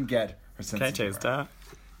he didn't get her sense of humor. Can I taste that?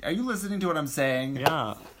 Are you listening to what I'm saying?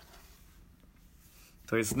 Yeah.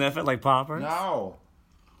 Do we sniff it like poppers? No.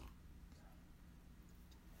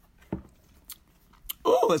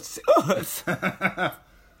 Ooh, it's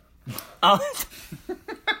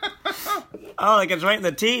like it's right in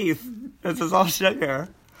the teeth. This is all sugar.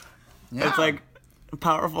 Yeah. It's like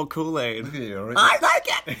powerful Kool-Aid. Look at you. I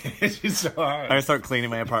like it! She's so hard. I start cleaning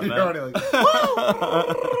my apartment. You're already like,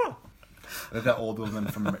 like that old woman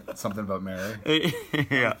from Something About Mary.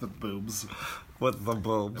 Yeah. With the boobs. With the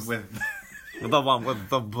boobs. With the one with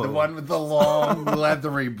the boobs. the one with the long,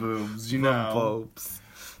 leathery boobs, you know. Boobs.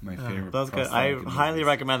 My favorite. That's good. I highly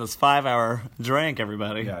recommend this 5 hour drink,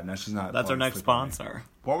 everybody. Yeah, no, she's not. That's our next sponsor.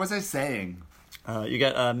 What was I saying? You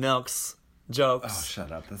get Milk's, jokes. Oh,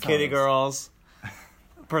 shut up. That's Kitty Girls.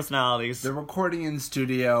 Personalities. They're recording in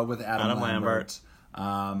studio with Adam Lambert.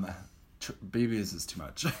 BB's is too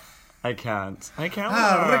much. I can't. Ricky,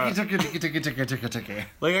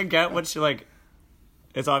 Like, I get what she, like,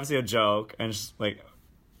 it's obviously a joke, and just, like,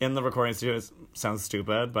 in the recording studio, it sounds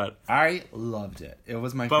stupid, but... I loved it. It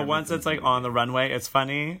was my favorite. But once it's, like, on the runway, it's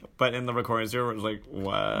funny, but in the recording studio, it's like,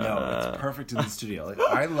 what? No, it's perfect in the studio. Like,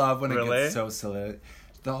 I love when it Really? gets so silly.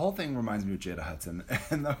 The whole thing reminds me of Jada Hudson.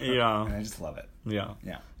 And Yeah. And I just love it. Yeah.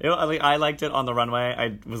 Yeah. I liked it on the runway.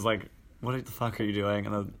 I was like, what the fuck are you doing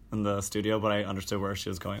in the studio? But I understood where she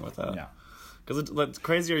was going with it. Yeah. Because the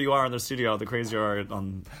crazier you are in the studio, the crazier you are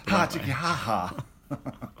on the Ha, runway. chiki, ha, ha.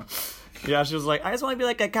 Yeah, she was like, I just want to be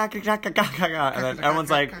like a ka-ka-ka-ka-ka-ka. And then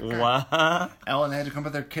everyone's like, what? Ellen had to come up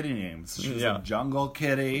with their kitty names. She was like Jungle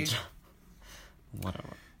Kitty. Whatever.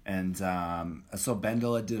 And so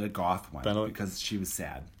Bendela did a goth one Bendela- because she was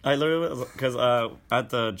sad. I literally, because at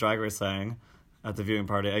the Drag Race thing, at the viewing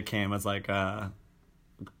party, I came as like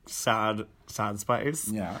sad Spice.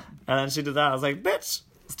 Yeah. And then she did that. I was like, bitch,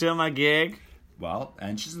 steal my gig. Well,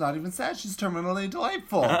 and she's not even sad. She's terminally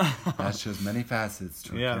delightful. That shows many facets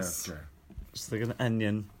to her character. Just like an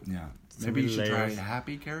onion. Yeah. Maybe you should try a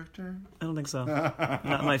happy character. I don't think so. Not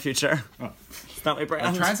in my future. It's not my brand.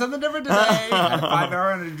 I'm trying something different today. Had a 5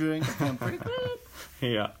 hour energy drink. I'm pretty good.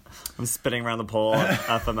 Yeah. I'm spitting around the pole at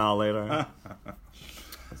FML later.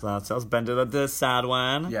 So that was Bendela, the sad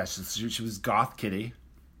one. Yeah, she was Goth Kitty.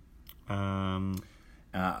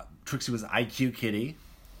 Trixie was IQ Kitty.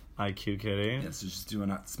 IQ Kitty. Yeah, so she's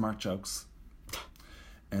doing smart jokes.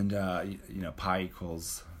 And, pi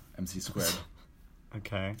equals MC squared.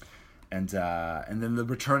 Okay. And then the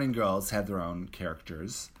returning girls had their own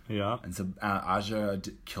characters. Yeah. And so Aja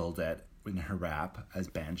killed it in her rap as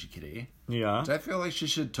Banshee Kitty. Yeah. Which I feel like she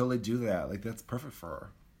should totally do that. Like, that's perfect for her.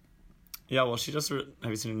 Yeah, well, she just... Have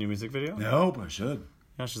you seen a new music video? No, but I should.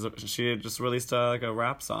 Yeah, she just released like a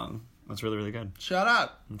rap song. That's really, really good. Shut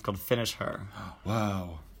up. It's called Finish Her.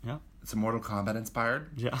 Wow. Yeah. It's a Mortal Kombat inspired?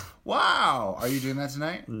 Yeah. Wow. Are you doing that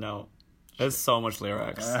tonight? No. There's so much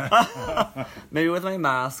lyrics. Maybe with my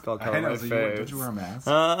mask, I'll cover my face. Don't you wear a mask?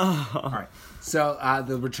 All right. So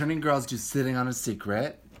the returning girls do Sitting on a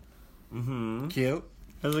Secret. Mm-hmm. Cute.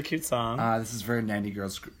 It was a cute song. This is very 90 girl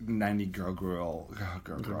group.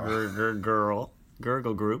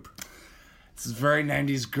 This is very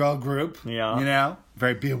 90s girl group. Yeah. You know?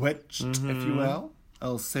 Very bewitched, if you will.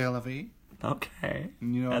 Oh, c'est la vie. Okay.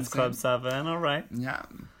 You know what That's Club 7, all right. Yeah.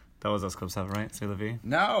 That was us Club 7, right? C'est la vie?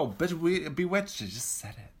 No, but Bewitched, I just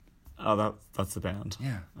said it. Oh, that's the band.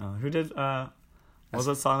 Yeah. Who did, what was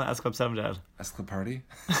that song that S Club 7 did? S Club Party?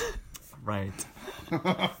 Right.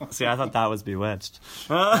 See, I thought that was Bewitched.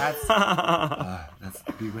 That's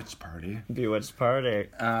Bewitched Party. Bewitched Party.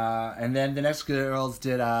 And then the next girls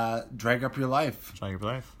did Drag Up Your Life. Drag Up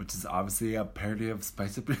Your Life. Which is obviously a parody of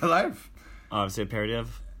Spice Up Your Life. Obviously a parody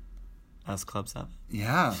of S Club 7.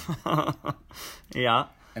 Yeah. Yeah.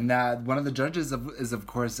 And one of the judges is of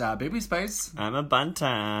course Baby Spice. I'm a bunton.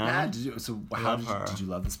 Yeah. Did you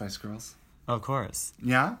love the Spice Girls? Of course.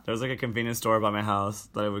 Yeah. There was like a convenience store by my house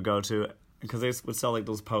that I would go to because they would sell like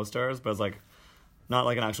those posters, but it's like not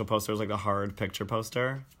like an actual poster. It was like the hard picture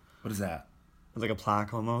poster. What is that? It's like a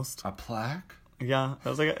plaque almost. A plaque? Yeah.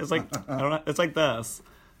 It's like I don't know. It's like this.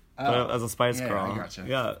 But as a Spice Girl. Yeah, I gotcha.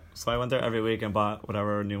 Yeah. So I went there every week and bought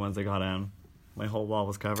whatever new ones they got in. My whole wall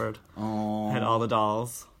was covered. Oh. I had all the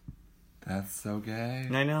dolls. That's so gay.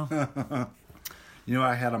 I know. You know what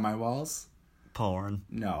I had on my walls? Porn.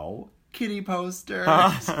 No. Kitty posters.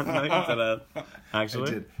 No, you did it.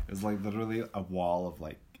 Actually? I did. It was like literally a wall of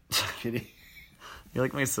like kitty. You're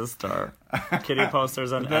like my sister. Kitty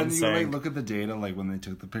posters on then NSYNC. you like look at the data like when they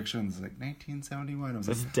took the picture and it's like 1971. I was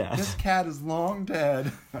it's like, dead. This cat is long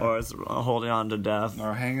dead. Or it's holding on to death.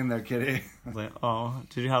 Or hanging there, kitty. I was like, oh,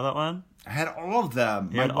 did you have that one? I had all of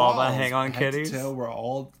them. You had all the hang-on kitties? Head to toe were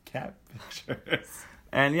all cat pictures.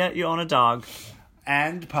 And yet you own a dog.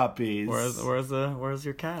 And puppies. Where's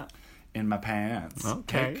your cat? In my pants.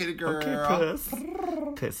 Okay. Hey, kitty girl.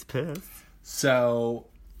 Okay, piss. So...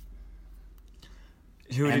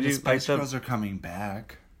 Who and did the you Spice Girls are coming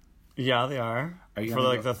back. Yeah, they are. For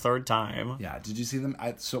like the third time. Yeah, did you see them?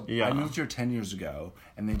 I moved here 10 years ago,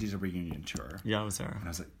 and they did a reunion tour. Yeah, I was there. And I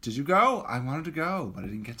was like, did you go? I wanted to go, but I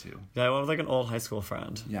didn't get to. Yeah, I went with like an old high school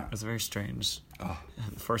friend. Yeah. It was very strange. Oh.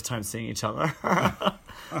 First time seeing each other.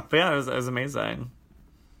 But yeah, it was amazing.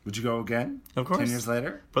 Would you go again? Of course. 10 years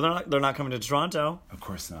later? But they're not coming to Toronto. Of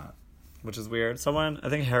course not. Which is weird. I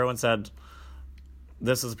think Heroin said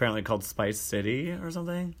this is apparently called Spice City or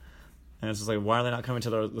something. And it's just like, why are they not coming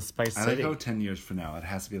to the Spice City? I like how 10 years from now, it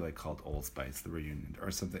has to be like called Old Spice, the reunion,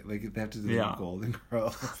 or something. Like, they have to do the Golden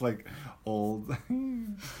Girls. It's like old.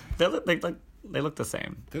 They look the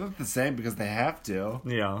same. They look the same because they have to.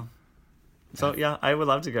 Yeah. So, yeah, I would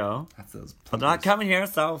love to go. That's those. But they're not coming here,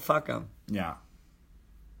 so fuck them. Yeah.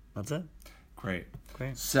 That's it. Great.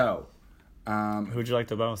 So, who'd you like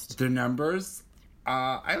the most? Their numbers,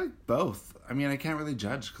 I like both. I mean, I can't really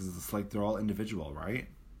judge because it's like they're all individual, right?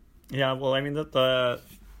 Yeah, well, I mean,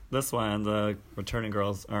 this one, the returning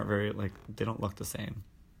girls aren't very, like, they don't look the same.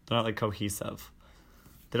 They're not, like, cohesive.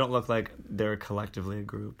 They don't look like they're collectively a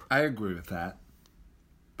group. I agree with that.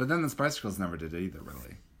 But then the Spice Girls never did either,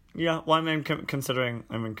 really. Yeah, well, I mean,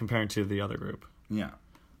 comparing to the other group. Yeah.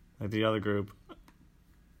 Like, the other group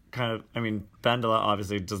kind of, I mean, Bandela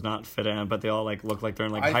obviously does not fit in, but they all, like, look like they're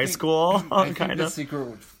in, like, high school, I think the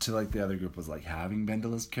secret to, like, the other group was, like, having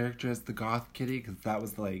Bandela's character as the goth kitty, because that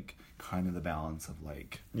was, like, kind of the balance of,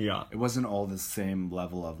 like... Yeah. It wasn't all the same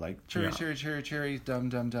level of, like, cherry, dumb.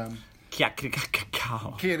 Kitty.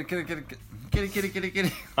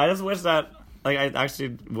 Kitty. I just wish that, like, I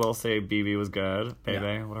actually will say BB was good.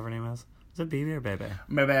 Bebe, whatever her name is. Is it BB or Bebe?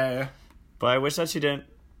 Bebe. But I wish that she didn't...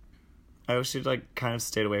 I wish she'd, like, kind of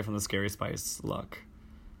stayed away from the Scary Spice look.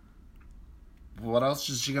 What else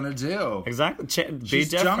is she gonna do? Exactly. She's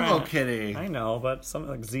different. Jungle Kitty. I know, but something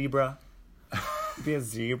like zebra. Be a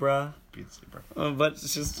zebra. But she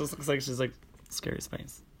just looks like she's, like, Scary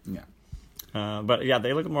Spice. Yeah. But, yeah,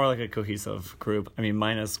 they look more like a cohesive group. I mean,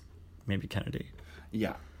 minus maybe Kennedy.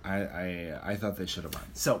 Yeah. I thought they should have run.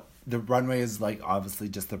 So, the runway is, like, obviously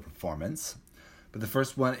just the performance. But the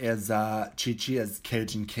first one is Chi-Chi as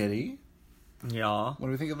Cajun Kitty. Yeah. What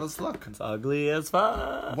do we think of this look? It's ugly as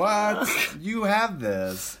fuck. What? You have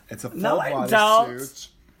this. It's a full body suit.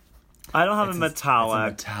 I don't have a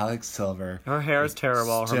metallic. It's a metallic silver. Her hair is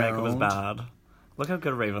terrible. Her makeup is bad. Look how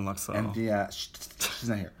good Raven looks though. And she's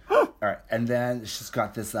not here. All right, and then she's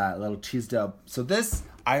got this little teased up. So this,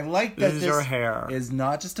 I like that This is your hair. is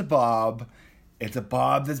not just a bob. It's a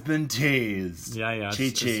bob that's been teased. Yeah.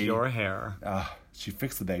 It's your hair. She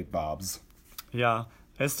fixed the big bobs. Yeah.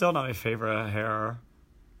 It's still not my favorite hair.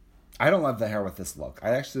 I don't love the hair with this look.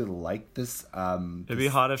 I actually like this. It'd be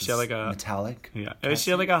hot if she had like a metallic. Yeah. If she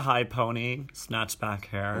had like a high pony, snatch back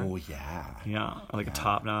hair. Oh yeah. Yeah. Or like a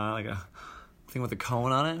top knot, like a thing with a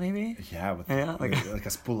cone on it, maybe. Yeah, with like a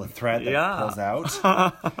spool of thread that pulls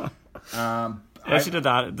out. If she did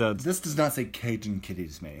that, this does not say Cajun Kitty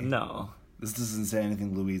to me. No. This doesn't say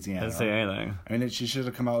anything Louisiana. Doesn't say anything. I mean, she should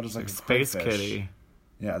have come out as like a Space crayfish. Kitty.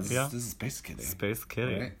 Yeah, this is Space Kitty. Space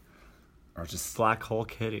Kitty. Right? Or just Black Hole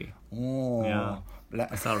Kitty. Oh. Yeah.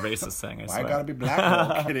 That's not a racist thing, I swear. Why gotta be Black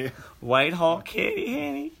Hole Kitty? White Hole Kitty,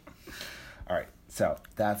 honey. All right, so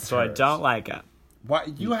that's So hers. I don't like it.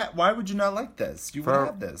 Why would you not like this? You would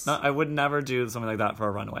have this. No, I would never do something like that for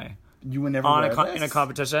a runway. You would never wear this? In a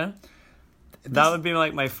competition. That would be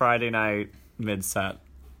like my Friday night mid-set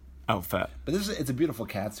outfit. But it's a beautiful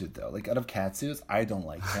catsuit though. Like out of catsuits, I don't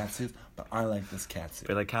like catsuits, but I like this catsuit.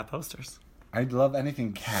 Be like cat posters. I love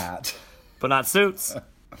anything cat. But not suits.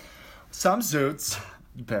 Some suits.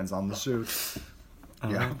 Depends on the suit.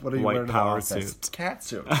 Yeah. What are you White wearing to the power office? suit. Cat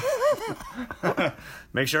suit.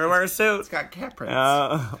 Make sure to wear a suit. It's got cat prints.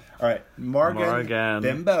 All right. Morgan.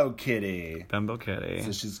 Bimbo Kitty. Kitty.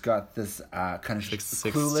 So she's got this kind of like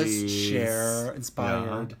Clueless 60s. Cher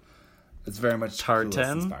inspired. Yeah. It's very much tartan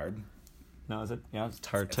Clueless inspired. No, is it? Yeah, it's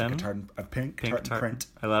tartan. It's like a tartan, a pink tartan print.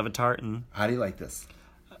 I love a tartan. How do you like this?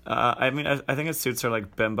 I mean, I think it suits her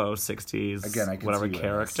like bimbo 60s. Again, I can whatever see you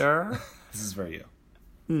character. This is for you.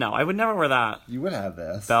 No, I would never wear that. You would have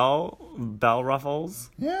this. Bell ruffles?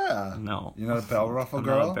 Yeah. No. You're not a bell ruffle I'm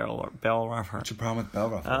girl? not a bell ruffle. What's your problem with bell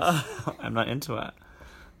ruffles? I'm not into it.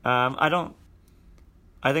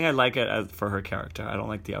 I think I like it for her character. I don't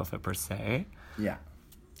like the outfit per se. Yeah.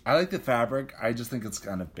 I like the fabric. I just think it's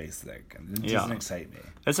kind of basic. And it doesn't excite me.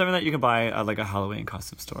 It's something that you can buy at like a Halloween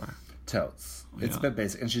costume store. Totes. It's a bit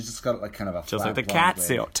basic. And she's just got like kind of a just flat like the cat wig.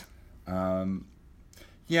 suit.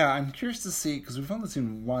 Yeah, I'm curious to see, because we've only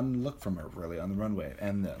seen one look from her, really, on the runway,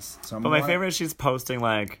 and this. So but my favorite is she's posting,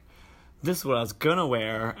 like, this is what I was gonna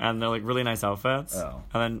wear, and they're, like, really nice outfits. Oh.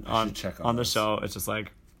 And then on the show, it's just,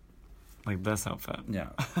 like this outfit.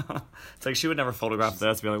 Yeah. It's like she would never photograph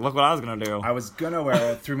this and be like, look what I was gonna do. I was gonna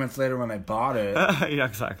wear it 3 months later when I bought it. Yeah,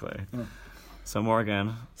 exactly. So,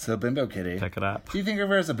 Morgan. So, Bimbo Kitty. Pick it up. Do you think of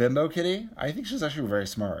her as a Bimbo Kitty? I think she's actually very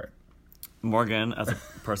smart. Morgan, as a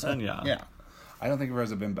person, yeah. Yeah. I don't think of her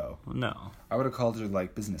as a bimbo. No. I would have called her,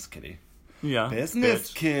 like, Business Kitty. Yeah.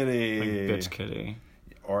 Business Kitty. Like bitch kitty.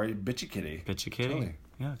 Or a Bitchy Kitty. Bitchy kitty. Totally.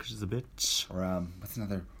 Yeah, because she's a bitch. Or, what's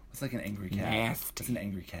like an angry cat? Nasty. What's an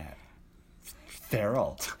angry cat?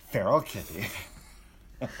 Feral. Feral Kitty.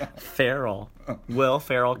 Feral. Will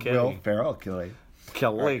Feral Kitty. Will Feral Kitty.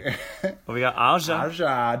 Kelly. We got Aja.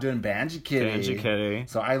 Aja doing Banji Kitty. Banji Kitty.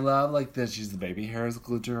 So I love like this. She's the baby hair is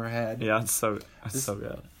glued to her head. Yeah, it's so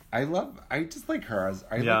good. I just like her.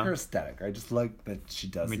 I like her aesthetic. I just like that she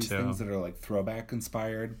does these things that are like throwback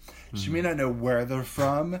inspired. Mm-hmm. She may not know where they're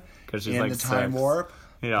from she's in like the time warp,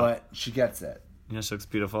 but she gets it. Yeah, she looks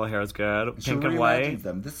beautiful. Hair is good. She Pink and white.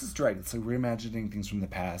 them. This is drag. It's like reimagining things from the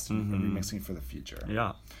past and remixing for the future.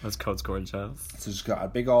 Yeah, this coat's gorgeous. So she's got a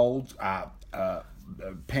big old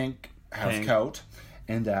pink house coat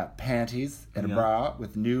and panties and a bra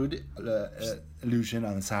with nude illusion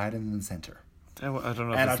on the side and in the center. I don't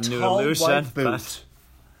know and if it's a nude tall illusion, white boot. but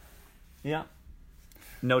yeah.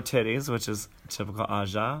 No titties, which is typical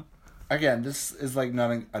Aja. Again, this is like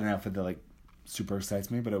not an outfit that like super excites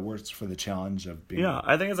me, but it works for the challenge of being. Yeah,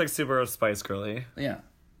 I think it's like super Spice Girly. Yeah.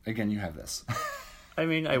 Again, you have this. I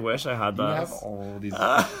mean, I wish I had those. You have all these.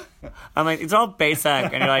 I'm like, it's all basic,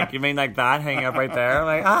 and you're like, you mean like that hanging up right there?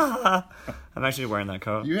 I'm like, I'm actually wearing that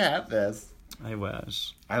coat. You have this. I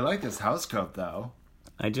wish. I like this house coat though.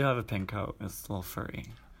 I do have a pink coat. It's a little furry.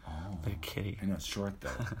 Oh. Like a kitty. I know, it's short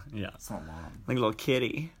though. Yeah. It's not long. Like a little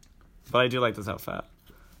kitty. But I do like this outfit.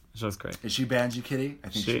 She looks great. Is she Banji Kitty? I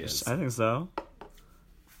think she is. I think so.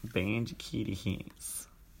 Banji Kitties.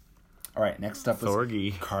 All right, next up Thorgy.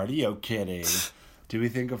 is Cardio Kitty. Do we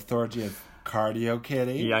think of Thorgy as Cardio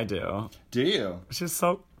Kitty? Yeah, I do. Do you? She's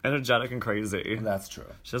so energetic and crazy. That's true.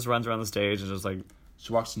 She just runs around the stage and just like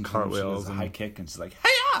she walks in cartwheels, she does a high kick, and she's like,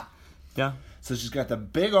 "Hey-ya!" Yeah. So she's got the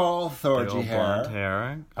big old Thorgy hair. Blonde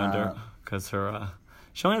hair under because her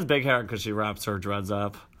she only has big hair because she wraps her dreads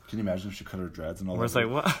up. Can you imagine if she cut her dreads and all We're just like,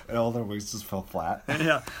 what? and all their wigs just fell flat?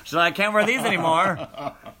 Yeah. She's like, I can't wear these anymore.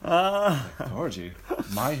 Georgie,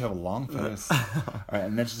 you have a long face. All right,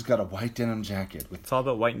 and then she's got a white denim jacket with It's all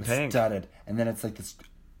about white and pink. studded, and then it's like this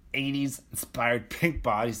 80s inspired pink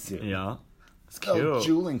bodysuit. Yeah. It's cute. Oh,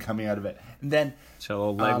 jeweling coming out of it, and then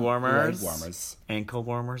Little leg warmers. leg warmers, ankle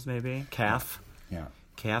warmers, maybe calf. yeah.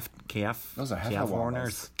 Calf. Those are calf heifer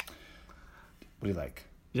warmers. What do you like?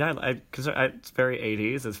 Yeah, because it's very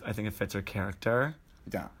 80s. I think it fits her character.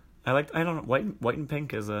 Yeah. I don't know. White and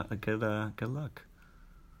pink is a good look.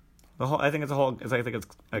 I think it's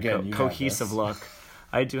a cohesive look.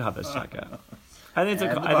 I do have this jacket. I think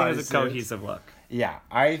it's a cohesive look. Yeah,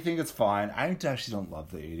 I think it's fine. I actually don't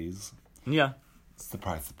love the 80s. Yeah.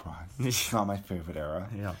 Surprise. It's not my favorite era.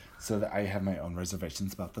 Yeah. So that I have my own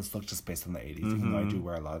reservations about this look just based on the 80s, even though I do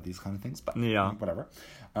wear a lot of these kind of things. But whatever.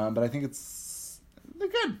 But I think they're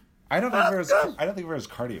good. I don't think of her as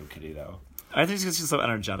cardio kitty though. I think she's just so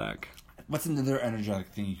energetic. What's another energetic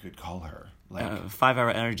thing you could call her? Like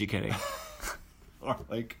 5-hour energy kitty. or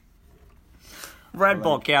like Red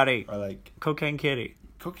Bull kitty. Or like cocaine kitty.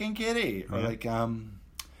 Cocaine kitty. Or like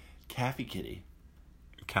caffey kitty.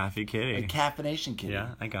 Caffey kitty. Like caffeination kitty.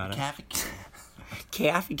 Yeah, I got it.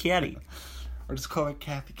 Caffey kitty. Or just call it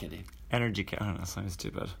caffey kitty. Energy kitty. I don't know, sounds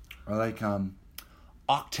stupid. Or like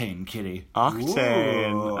octane kitty.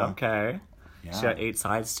 Octane. Ooh. Okay. Yeah. She got 8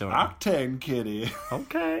 sides to her. Octane kitty.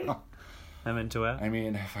 Okay. I'm into it. I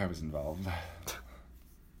mean, if I was involved.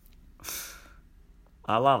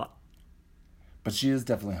 I love it. But she is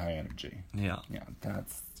definitely high energy. Yeah. Yeah,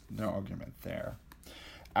 that's no argument there.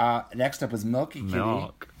 Next up is Milky Kitty.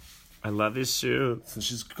 Milk. I love these shoes. So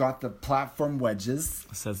she's got the platform wedges.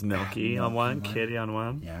 It says Milky on one, Kitty on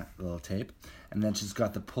one. Yeah, a little tape. And then she's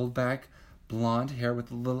got the pulled back blonde hair with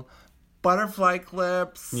the little butterfly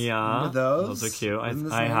clips. Yeah. Remember those? Those are cute.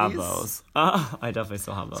 I have those. I definitely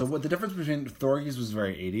still have those. So what the difference between Thorgy's was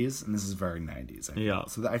very 80s and this is very 90s. Yeah.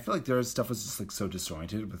 So I feel like their stuff was just like so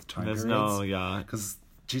disjointed with time There's periods. yeah. Because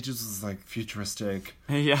Gigi's was like futuristic.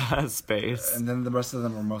 Yeah, space. And then the rest of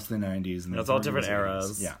them were mostly 90s. And it's all different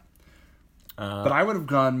eras. Yeah. But I would have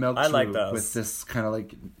gone Milk with this kind of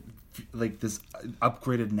like this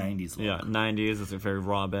upgraded 90s look. Yeah, 90s. It's a very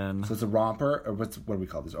Robin. So it's a romper, or what do we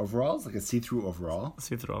call these? Overalls? Like a see-through overall.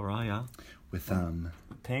 See-through overall, yeah. With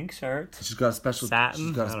pink shirt. She's got a special satin.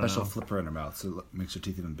 She's got a special flipper in her mouth, so it makes her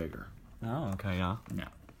teeth even bigger. Oh, okay, yeah. Yeah.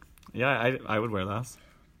 Yeah, I would wear this.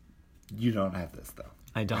 You don't have this though.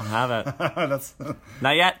 I don't have it. That's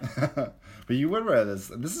not yet. But you would wear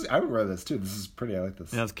this. I would wear this too. This is pretty. I like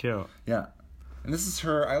this. Yeah, it's cute. Yeah. And this is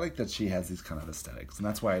her. I like that she has these kind of aesthetics, and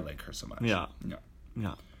that's why I like her so much. Yeah. Yeah.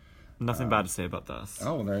 Yeah. Nothing bad to say about this.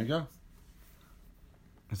 Oh, well, there you go.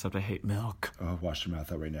 Except I hate milk. Oh, wash your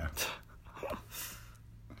mouth out right now.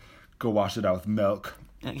 Go wash it out with milk.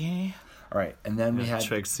 Okay. All right, and then we had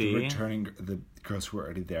Trixie. The girls who were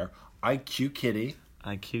already there. IQ Kitty.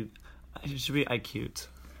 IQ. It should be ICute.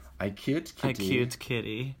 ICute Kitty. ICute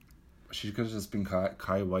Kitty. She could have just been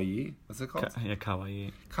Kawaii. What's it called?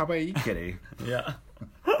 Kawaii. Kawaii Kitty. Yeah.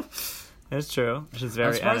 It's true. She's very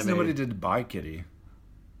I'm surprised animated. nobody did Bye Kitty.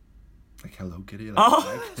 Like Hello Kitty. Like Oh!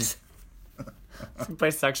 Bye Kitty.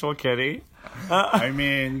 Bisexual kitty. I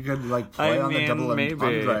mean, you could like play on the double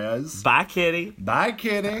Andreas. Bye kitty. Bye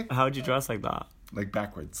Kitty. How'd you dress like that? Like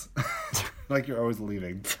backwards. Like you're always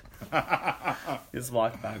leaving. You just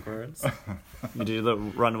walk backwards. You do the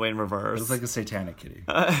runway in reverse. It's like a satanic kitty.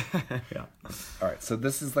 Yeah. All right, so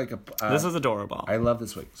this is like a... this is adorable. I love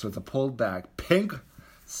this wig. So it's a pulled back pink,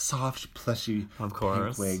 soft, plushy of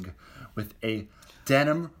course. pink wig with a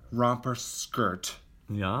denim romper skirt.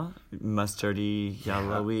 Yeah. Mustardy,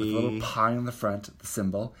 yellowy. With a little pie on the front, the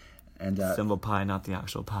symbol. And symbol pie, not the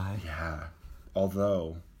actual pie. Yeah.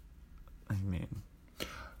 Although... I mean...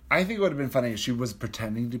 I think it would have been funny if she was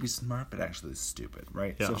pretending to be smart, but actually stupid,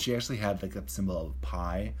 right? Yeah. So if she actually had like a symbol of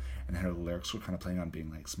pie, and her lyrics were kind of playing on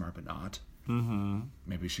being like smart but not. Mm-hmm.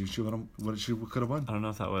 Maybe she could have won. I don't know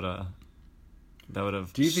if that would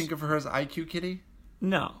have. Do you think of her as IQ Kitty?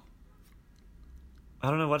 No. I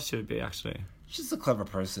don't know what she would be actually. She's a clever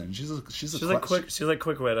person. She's like quick. She's like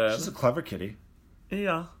quick-witted. She's a clever kitty.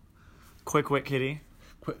 Yeah. Quick-wit kitty.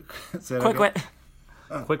 Quick-wit.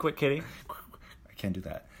 Quick-wit kitty. I can't do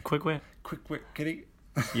that. Quick-wit. Quick-wit kitty.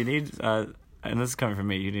 You need, and this is coming from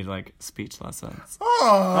me, you need like speech lessons.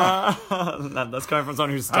 Oh! That's coming from someone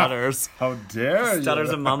who stutters. How dare you? Stutters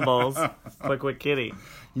and mumbles. Quick-wit kitty.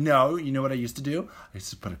 No, you know what I used to do? I used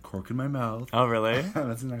to put a cork in my mouth. Oh, really?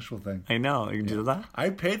 That's an actual thing. I know. You can do that? I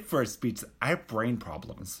paid for a speech. I have brain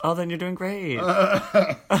problems. Oh, then you're doing great.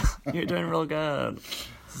 You're doing real good.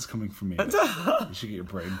 This is coming from me. You should get your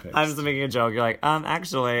brain fixed. I'm just making a joke. You're like,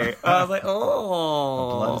 actually. I was like, oh.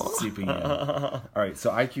 Blood is seeping in. All right,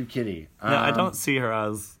 so IQ Kitty. Yeah, I don't see her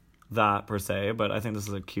as that per se, but I think this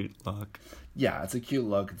is a cute look. Yeah, it's a cute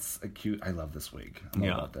look. It's a cute. I love this wig. I'm all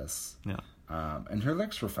about this. Yeah. And her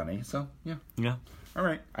looks were funny, so yeah. Yeah. All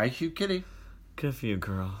right, IQ Kitty. Good for you,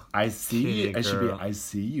 girl. I see you. Kitty I should be. girl. I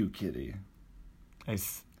see you, Kitty.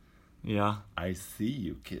 Yeah. I see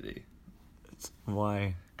you, Kitty.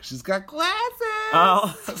 Why? 'Cause she's got glasses.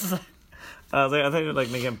 Oh. I thought you were like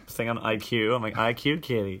making a thing on IQ. I'm like, IQ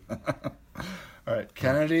Kitty. All right,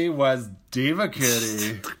 Kennedy was Diva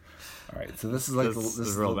Kitty. All right, so this is like This this is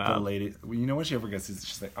is real the bad. lady. You know when she ever gets these,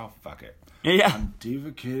 she's like, oh fuck it. Yeah. I'm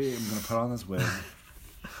Diva Kitty. I'm gonna put on this wig.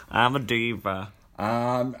 I'm a diva.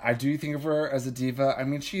 I do think of her as a diva. I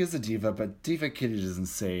mean, she is a diva, but Diva Kitty doesn't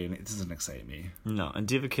say it doesn't excite me. No, and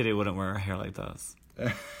Diva Kitty wouldn't wear her hair like this.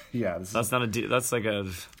 Yeah, That's not a that's like a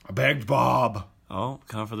bagged bob. oh,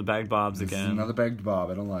 coming for the bagged bobs This is again. another bagged bob.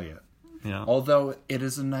 I don't like it. Yeah. Although it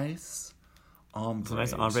is a nice ombre. It's a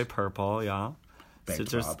nice ombre purple, yeah.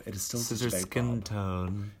 Bagged bob. It is still scissor such a bagged skin bob.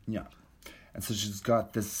 tone. Yeah. And so she's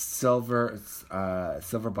got this silver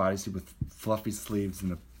bodysuit with fluffy sleeves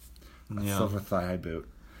and a Yeah. silver thigh-high boot.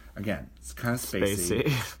 Again, it's kind of spacey.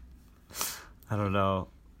 Spacey. I don't know.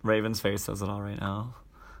 Raven's face says it all right now.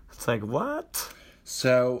 It's like, what?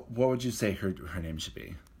 So, what would you say her name should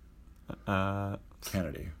be?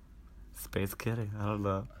 Kennedy. Space Kitty. I don't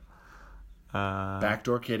know.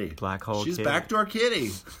 Backdoor Kitty. Black Hole She's Kitty. Backdoor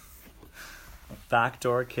Kitty.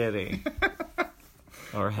 Backdoor Kitty.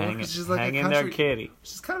 Or hang she's like hang a in there, country- kitty.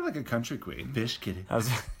 She's kind of like a country queen. Fish Kitty. I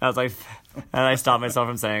was like, and I stopped myself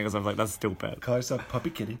from saying because I was like, that's stupid. Call herself Puppy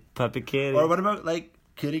Kitty. Puppy Kitty. Or what about, like,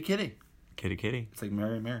 Kitty Kitty? Kitty Kitty. It's like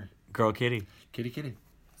Mary Mary. Girl Kitty. Kitty Kitty.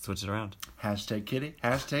 Switch it around. Hashtag kitty.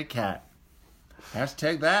 Hashtag cat.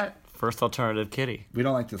 Hashtag that. First alternative kitty. We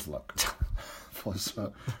don't like this look. Full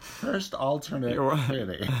stop. First alternate You're right.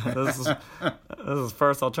 kitty. This is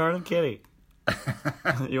first alternative kitty.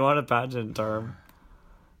 You want a pageant term?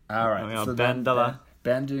 All right. I mean, So Ben then Della.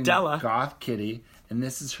 Ben doing Della. Goth Kitty, and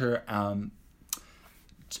this is her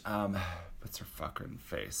what's her fucking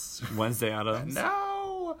face? Wednesday Addams.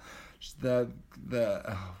 No, she's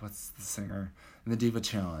what's the singer in the Diva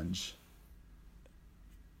Challenge?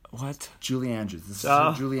 What? Julie Andrews. This is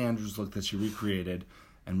Oh. her Julie Andrews look that she recreated,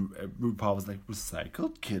 and RuPaul was like,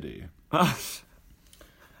 recycled kitty.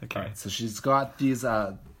 Okay. All right, so she's got these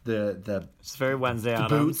the It's very Wednesday the Addams.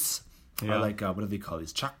 boots Yeah. are like what do they call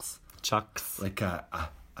these, chucks? Chucks. Like a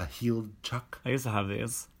heeled chuck. I used to have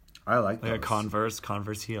these. I like Like those. a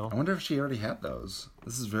Converse heel. I wonder if she already had those.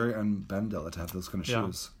 This is very unbendilla to have those kind of Yeah.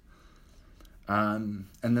 shoes. And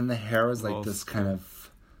then the hair is like Well, this kind of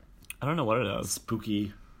I don't know what it is.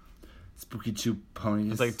 spooky two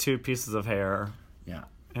ponies. It's like two pieces of hair. yeah.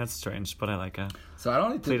 It's strange, but I like it. So I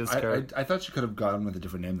don't think Pleated skirt. I thought you could have gotten with a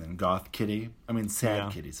different name than Goth Kitty. I mean, Sad Yeah.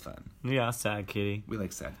 Kitty's fun. Yeah, sad kitty. We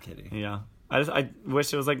like Sad Kitty. Yeah. I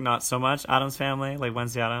wish it was like not so much Addams Family, like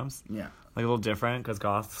Wednesday Addams. Yeah. Like a little different because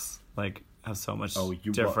goths like have so much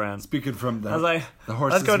You different. Speaking from the I was like, the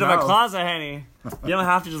horse's let's go to my mouth. closet, Henny. You don't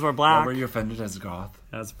have to just wear Why black. were you offended as a goth?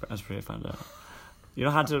 That's pretty fun. You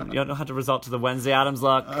don't have to resort to the Wednesday Addams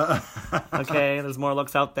look. Okay, there's more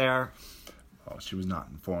looks out there. Oh, she was not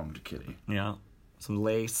informed, Kitty. Yeah, some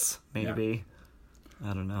lace maybe.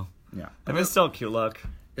 I don't know. Yeah. I mean, it's still a cute look.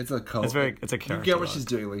 It's a color. It's a You character. get what look. she's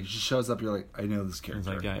doing. Like she shows up, you're like, I know this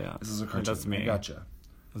character. like, yeah. This is a Like, cartoon. that's me. I gotcha.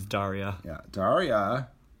 It's Daria. Yeah, Daria.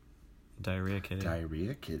 Diarrhea Kitty.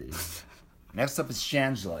 Diarrhea Kitty. Next up is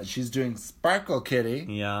Shangela. She's doing Sparkle Kitty.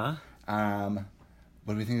 Yeah.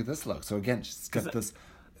 What do we think of this look? So again, she's got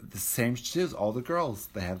the same shoes. All the girls,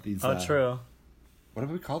 they have these. Oh, true. What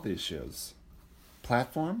do we call these shoes?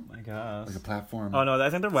 Platform? I guess. Like a platform. Oh no, I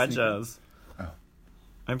think they're wedges. Oh.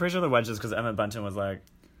 I'm pretty sure they're wedges because Emma Bunton was like,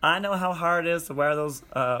 I know how hard it is to wear those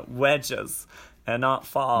wedges and not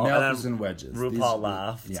fall. Milk and then is in wedges. RuPaul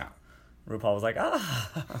laughed. Yeah. RuPaul was like,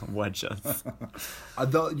 wedges.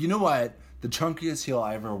 Though, you know what? The chunkiest heel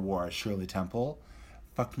I ever wore at Shirley Temple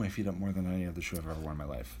fucked my feet up more than any other shoe I've ever worn in my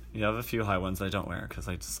life. You have a few high ones I don't wear because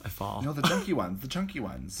I fall. No, the chunky ones. The chunky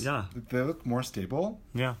ones. Yeah. They look more stable.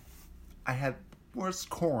 Yeah. I had worse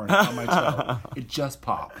corn on my toe. It just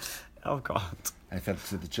popped. Oh God. I fed it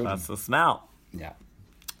to the children. That's the smell. Yeah.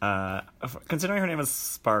 Considering her name is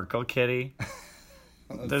Sparkle Kitty,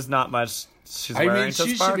 there's not much she's I wearing mean, to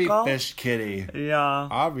she sparkle. should be Fish Kitty. Yeah.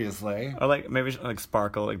 Obviously. Or like maybe like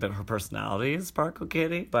Sparkle, like her personality is Sparkle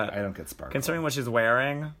Kitty, but I don't get Sparkle. considering what she's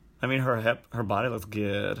wearing, I mean, her body looks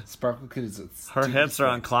good. Sparkle Kitty's... Her hips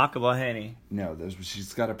are unclockable, honey. No,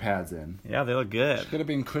 she's got her pads in. Yeah, they look good. She could have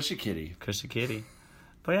been Cushy Kitty. Cushy Kitty.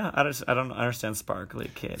 But yeah, I don't understand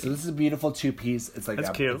Sparkly Kitty. So this is a beautiful two-piece. It's like...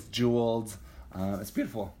 It's cute. It's jeweled. It's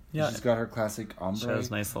beautiful. Yeah. She's got her classic ombre. She has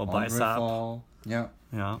a nice little ombre bicep. fall. Yeah.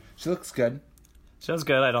 Yeah. She looks good. She looks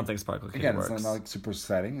good. I don't think Sparkly Kitty Again, works. it's not like super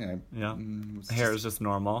exciting. Yeah. Hair is just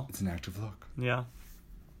normal. It's an active look. Yeah.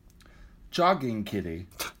 Jogging Kitty.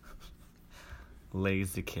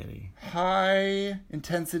 Lazy Kitty. High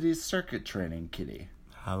intensity circuit training Kitty.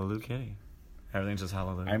 Hallelujah Kitty. Everything's just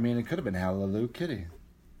hallelujah. I mean, it could have been Hallelujah Kitty.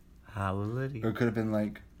 Hallelujah. Or it could have been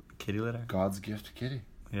like Kitty litter. God's gift to Kitty.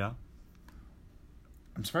 Yeah.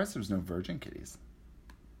 I'm surprised there was no virgin kitties.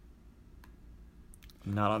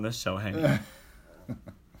 Not on this show, Hank.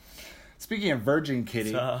 Speaking of virgin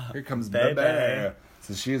kitty, here comes Baby.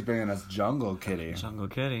 So she is bringing us Jungle Kitty. Jungle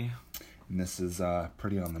Kitty. And this is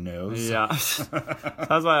pretty on the nose. Yeah.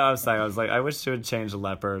 That's why I was saying. I was like, I wish she would change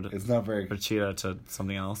leopard. It's not very... Or cheetah to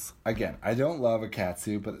something else. Again, I don't love a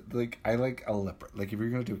catsuit, but like I like a leopard. Like if you're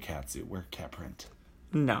going to do a catsuit, wear cat print.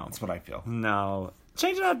 No. That's what I feel. No.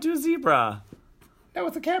 Change it up. Do a zebra. No,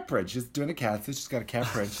 it's a cat print. She's doing a catsuit. She's got a cat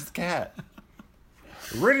print. She's a cat.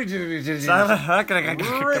 What,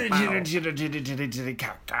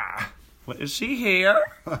 is she here?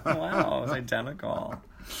 Wow, it's identical.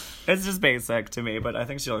 It's just basic to me, but I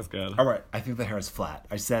think she looks good. All right, I think the hair is flat.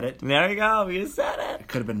 I said it. There you go. You said it. It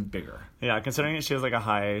could have been bigger. Yeah, considering she has like a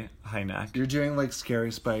high neck. You're doing like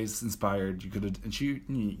Scary Spice inspired. You could have, and she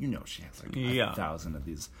has like 1,000 of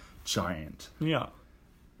these giant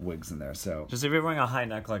wigs in there. So just if you're wearing a high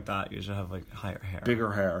neck like that, you should have like higher hair,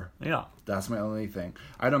 bigger hair. Yeah, that's my only thing.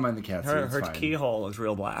 I don't mind the catsuit. Her keyhole looks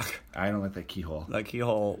real black. I don't like that keyhole. That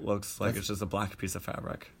keyhole looks like it's just a black piece of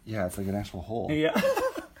fabric. Yeah, it's like an actual hole. Yeah.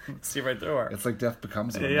 See right through her. It's like Death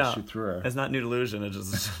Becomes Her. Yeah. Shoot through her. It's not nude illusion.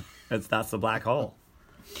 That's the black hole.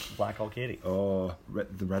 Black hole kitty. Oh,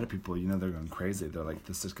 the Reddit people, they're going crazy. They're like,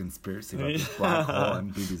 this is conspiracy about this black hole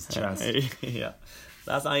in BB's chest. Yeah.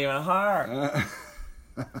 That's not even her.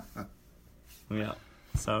 Yeah.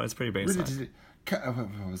 So it's pretty basic.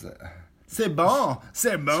 What was it? C'est bon.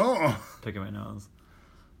 C'est bon. Picking my nose.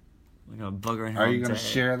 Like a booger in her. Are you going to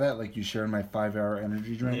share that like you shared my 5-hour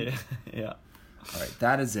energy drink? Yeah. All right,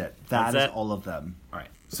 that is it. That is all of them. All right,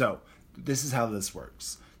 so this is how this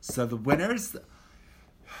works. So the winners,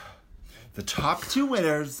 the top 2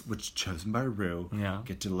 winners, which chosen by Rue,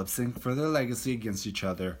 get to lip sync for their legacy against each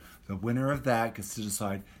other. The winner of that gets to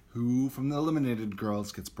decide who from the eliminated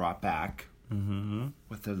girls gets brought back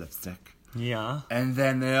with their lipstick. Yeah. And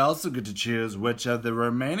then they also get to choose which of the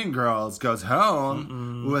remaining girls goes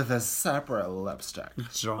home with a separate lipstick.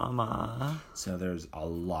 Drama. So there's a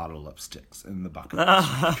lot of lipsticks in the bucket.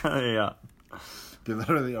 Yeah. They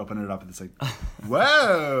literally open it up and it's like,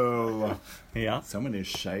 whoa. Yeah. So many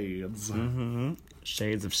shades.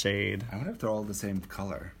 Shades of shade. I wonder if they're all the same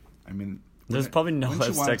color. I mean... There's probably no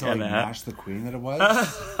lipstick in it. Mash the Queen that it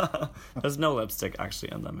was? There's no lipstick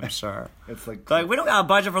actually in them, I'm sure. It's like we don't got a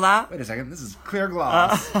budget for that. Wait a second, this is clear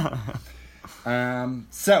gloss.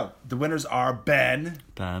 So the winners are Ben,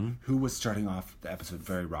 who was starting off the episode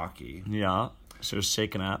very rocky. Yeah, she was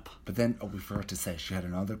shaken up. But then, we forgot to say she had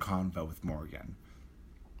another convo with Morgan.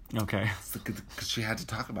 Okay. Because she had to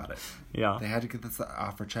talk about it. Yeah. They had to get this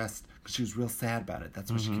off her chest because she was real sad about it.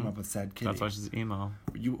 That's why she came up with Sad Kitty. That's why she's emo.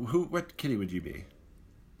 What kitty would you be?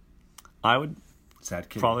 I would Sad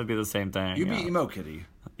Kitty. Probably be the same thing. You'd be Emo Kitty.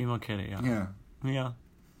 Emo Kitty, yeah. Yeah.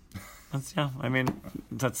 Yeah. I mean,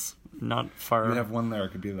 that's not far. You'd have one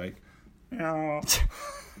lyric. It'd be like, yeah,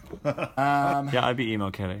 I'd be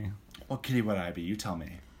Emo Kitty. What kitty would I be? You tell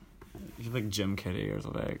me. You'd like Gym Kitty or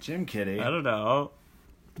something. Gym Kitty? I don't know.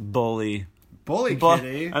 Bully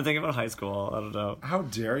Kitty? I'm thinking about high school. I don't know. How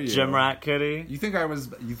dare you? Gym Rat Kitty? You think I was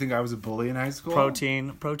a bully in high school?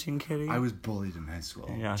 Protein Kitty? I was bullied in high school.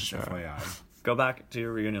 Yeah, sure. FYI. Go back to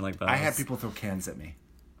your reunion like that. I had people throw cans at me.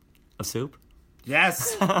 A soup?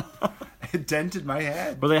 Yes! It dented my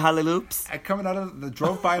head. Were they Holly Loops? Coming out of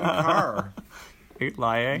drove by in a car. Are you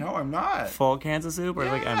lying? No, I'm not. Full cans of soup or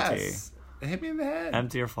like empty? It hit me in the head.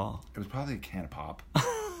 Empty or full? It was probably a can of pop.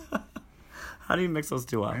 How do you mix those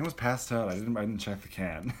two up? Mine was passed out. I didn't check the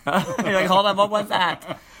can. You're like, hold on, what was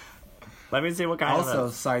that? Let me see what kind of it is. Also,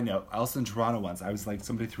 side note, also in Toronto once, I was like,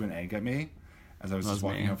 somebody threw an egg at me as I was just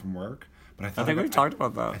walking home from work. But I think we talked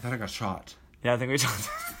about that. I thought I got shot. Yeah, I think we talked.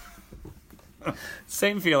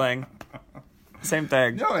 Same feeling. Same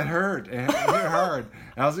thing. No, it hurt. It hit hard.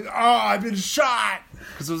 And I was like, oh, I've been shot!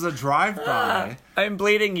 Because it was a drive-by. I'm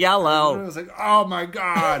bleeding yellow. And I was like, oh my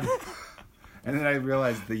God. And then I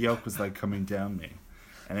realized the yolk was like coming down me.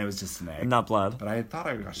 and it was just an egg. Not blood. But I thought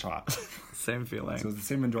I got shot. Same feeling. So the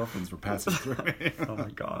same endorphins were passing through me. Oh my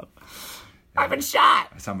god. I've been shot!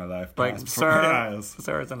 I saw my life Like, pass before my sir, eyes.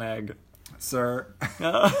 sir, it's an egg. Sir.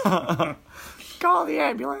 Call the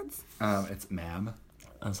ambulance. It's ma'am.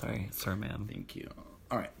 I'm sorry, sir, ma'am. Thank you.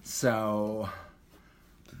 All right, so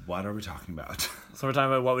what are we talking about? So we're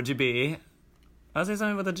talking about what would you be? I would say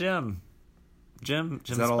something with a gym. Gym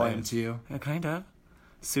Is that all spice. into you? Yeah, kind of.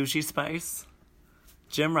 Sushi spice.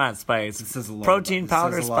 Gym rat spice. This says a lot Protein about,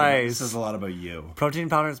 powder this spice. says a lot about you. Protein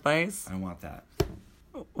powder spice. I want that.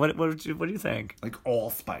 What do you think? Like all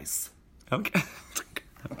spice. Okay.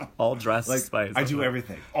 All dressed Like spice. I do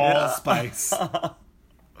everything. All spice.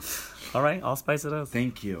 All right, allspice it is.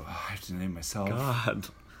 Thank you. Oh, I have to name myself. God.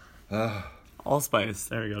 Allspice.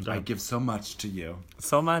 There we go, John. I give so much to you.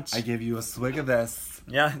 So much. I give you a swig of this.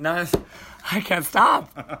 Yeah, no, I can't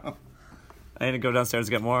stop. I need to go downstairs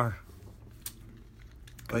to get more.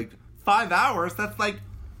 Like 5 hours? That's like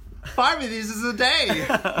 5 of these is a day.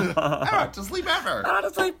 I don't have to sleep ever.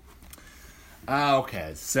 Honestly.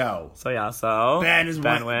 Okay, so Ben wins.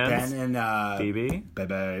 wins. Ben and Phoebe.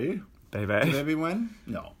 Bebe. Did Baby. Bebe win?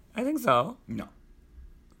 No. I think so. No.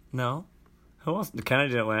 No. Who else?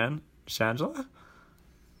 Kennedy didn't win. Shangela?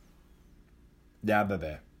 Yeah,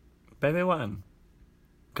 Bebe. Baby won.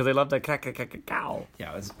 Because they love the cow.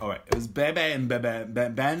 Yeah, it was alright. It was Bebe and Bebe.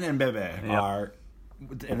 Ben and Bebe are in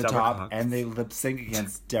the Deborah top, Cox. and they lip sync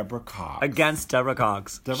against Deborah Cox. Against Deborah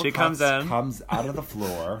Cox. Deborah She Cox comes in comes out of the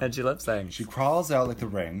floor. and she lip syncs. She crawls out like the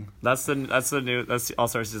ring. That's All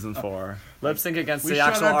Star season 4. Lip sync against We the should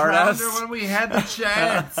actual have drowned artist. her when we had the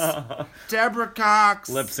chance. Deborah Cox.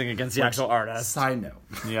 Lip sync against the actual artist. Side note.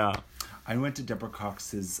 Yeah. I went to Deborah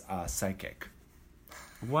Cox's psychic.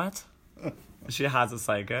 What? She has a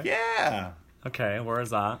psychic? Yeah. Okay, where is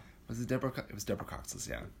that? Was it Deborah? It was Deborah Cox's.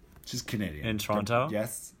 Yeah. She's Canadian. In Toronto?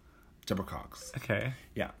 Yes. Deborah Cox. Okay.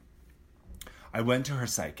 Yeah. I went to her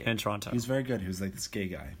psychic. In Toronto. He was very good. He was like this gay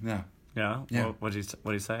guy. Yeah. Yeah? Yeah. What did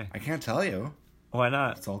you say? I can't tell you. Why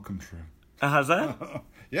not? It's all come true. Has it?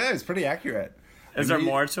 Yeah, it's pretty accurate. Is there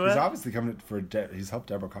more to He's it? obviously coming for. He's helped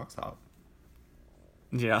Deborah Cox out.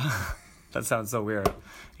 Yeah. That sounds so weird.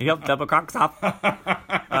 He helped Deborah Cox up.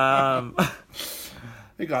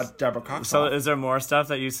 He got Deborah Cox So out. is there more stuff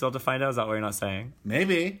that you still have to find out? Is that what you're not saying?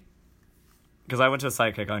 Maybe. Because I went to a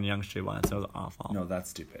psychic on Yonge Street once. It was awful. No, that's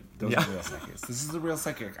stupid. Those Yeah. are real psychics. This is the real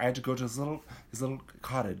psychic. I had to go to his little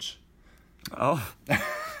cottage. Oh. It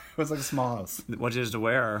was like a small house. What did you have to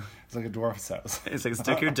wear? It's like a dwarf's house. It's like,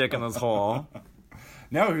 stick your dick in this hole.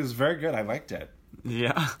 No, he was very good. I liked it.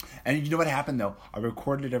 Yeah. And you know what happened, though? I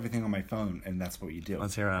recorded everything on my phone, and that's what you do.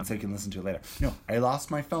 Let's hear it. So you can listen to it later. No, I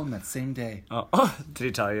lost my phone that same day. Oh, did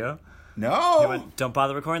he tell you? No! He went, don't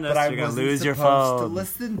bother recording this. But I You're going to wasn't lose your supposed phone. to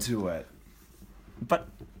listen to it. But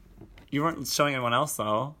you weren't showing anyone else,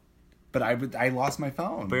 though. But I lost my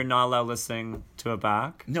phone. But you're not allowed listening to it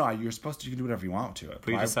back. No, you're supposed to. You can do whatever you want to it.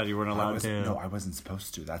 But you just said you weren't allowed to. No, I wasn't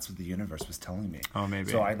supposed to. That's what the universe was telling me. Oh,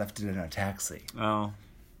 maybe. So I left it in a taxi. Oh.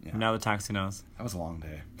 Yeah. Now the taxi knows. That was a long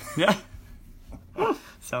day. Yeah.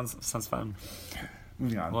 Sounds fun.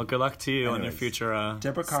 Moving on. Well, good luck to you on your Anyways, future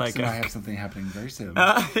Deborah Cox psychic. and I have something happening very soon.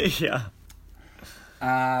 Yeah.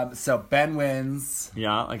 So Ben wins.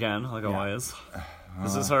 Yeah, again, like always.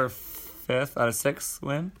 This is her 5th out of 6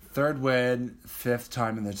 win? 3rd win, 5th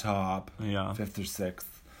time in the top. Yeah. 5th or 6th.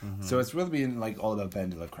 So it's really being like all about Ben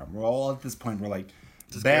de la Creme. We're all at this point. We're like,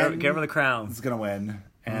 Just Ben give her the crown. is gonna win,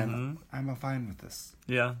 and I'm fine with this.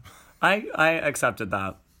 Yeah. I accepted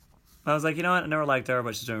that. I was like, you know what? I never liked her,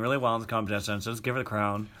 but she's doing really well in the competition. So just give her the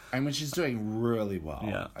crown. I mean, she's doing really well.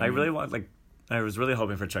 Yeah. I mean, I was really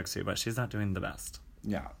hoping for Trixie, but she's not doing the best.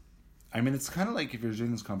 Yeah. I mean, it's kind of like if you're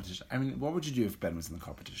doing this competition. I mean, what would you do if Ben was in the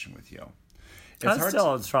competition with you? I'd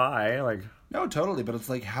still try. Like, no, totally. But it's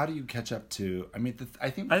like, how do you catch up to? I mean, I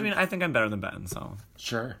think I'm better than Ben, so.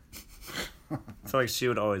 Sure. So, like, she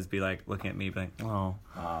would always be, like, looking at me, being like, oh,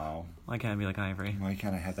 why can't I be like Ivory? Why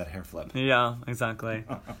can't I have that hair flip? Yeah, exactly.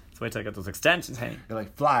 So wait till I get those extensions, hey. You're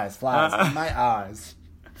like, flies in my eyes.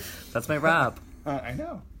 That's my rap. I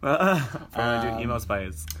know. For when I do emo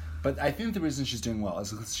spice. But I think the reason she's doing well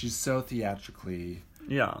is because she's so theatrically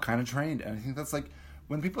kind of trained. And I think that's like,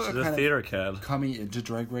 when people She's are a kind theater of kid. coming into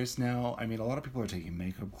Drag Race now, I mean, a lot of people are taking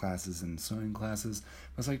makeup classes and sewing classes.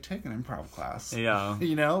 It's like, take an improv class. Yeah.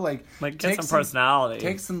 You know, like get some personality.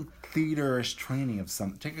 Take some theater-ish training of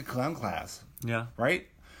some. Take a clown class. Yeah. Right?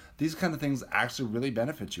 These kind of things actually really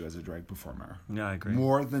benefit you as a drag performer. Yeah, I agree.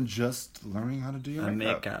 More than just learning how to do your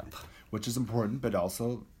makeup. Which is important, but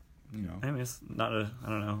also, you know. I mean, it's not I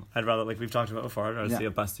don't know. I'd rather, like we've talked about before, I'd rather see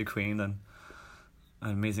a busty queen than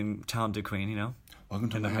an amazing, talented queen, you know? Welcome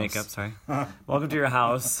to In my the house. makeup, sorry. Welcome to your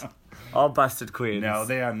house. All busted queens. No,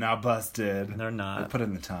 they are not busted. They're not. They put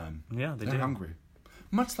in the time. Yeah, they They're do. hungry.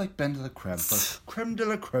 Much like Ben de la Creme, but creme de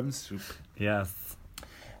la creme soup. Yes.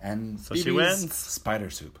 And So she BB's wins. spider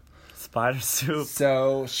soup. Spider soup.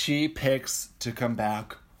 So she picks to come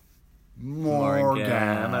back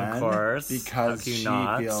Morgan, of course. because How can you she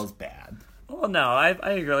not? feels bad. Well, no, I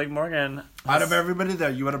agree. Like, Morgan... Out of everybody there,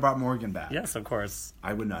 you would have brought Morgan back. Yes, of course.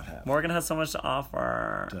 I would not have. Morgan has so much to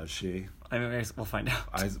offer. Does she? I mean, we'll find out.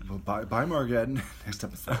 Well, bye Morgan. Next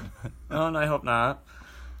episode. Oh, no, I hope not.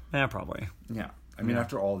 Yeah, probably. Yeah. I mean,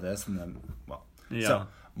 after all this, and then, well. Yeah. So,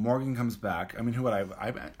 Morgan comes back. I mean, who would I would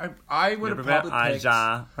have Probably probably picked...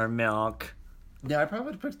 Aja or Milk. Yeah, I probably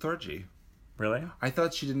would have picked Thorgy. Really? I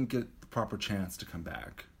thought she didn't get the proper chance to come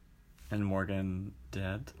back. And Morgan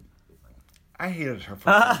did? I hated her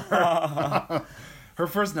first number. Her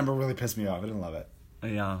first number really pissed me off. I didn't love it.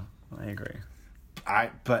 Yeah, I agree.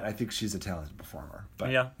 But I think she's a talented performer.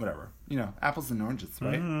 But Yeah. whatever. You know, apples and oranges,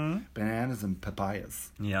 right? Mm-hmm. Bananas and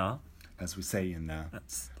papayas, Yeah. as we say in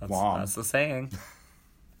That's Guam. the saying.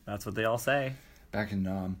 That's what they all say. Back in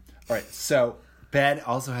Nam. All right, so Ben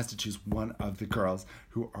also has to choose one of the girls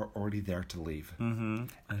who are already there to leave. Mm-hmm.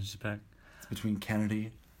 I just pick. It's between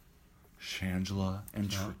Kennedy, Shangela,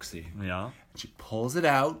 and Trixie. Yeah. And she pulls it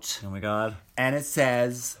out, Oh my god. and it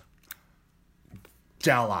says,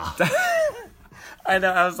 Della. I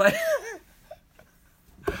know, I was like...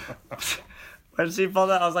 when she pulled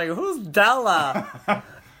it, I was like, who's Della?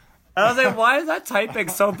 I was like, why is that typing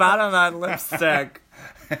so bad on that lipstick?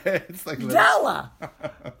 It's like, Della!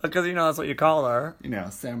 Because, you know, that's what you call her. you know,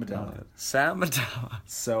 Sam Della. Sam Della.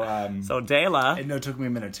 So, Dela. I know it took me a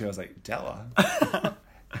minute too. I was like, Della.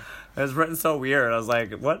 It was written so weird. I was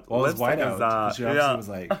like, what Well, it was lipstick white is out. that? She obviously was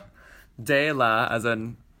like, Dela, as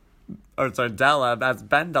in... Or, sorry, Della, that's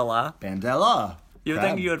Ben Della. Bandella. You would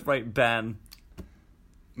Crab. think you would write Ben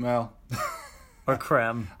Well, or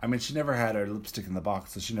Creme. I mean, she never had her lipstick in the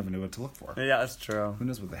box, so she never knew what to look for. Yeah, that's true. Who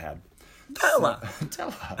knows what they had? Della. So,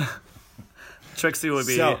 Della. Trixie would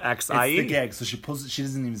be So, X-I-E. it's the gag. So she pulls it. She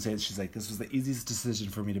doesn't even say it. She's like, this was the easiest decision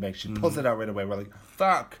for me to make. She pulls it out right away. We're like,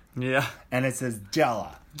 fuck. Yeah. And it says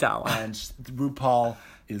Della. Della. And RuPaul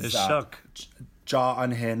is shook. Jaw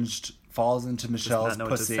unhinged, falls into Michelle's know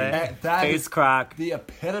what to pussy. say. That Face is crack. the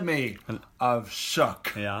epitome of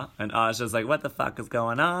shook. Yeah. And Aja's like, what the fuck is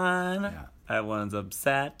going on? Yeah. Everyone's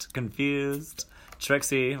upset, confused.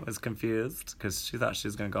 Trixie was confused because she thought she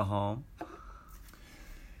was going to go home.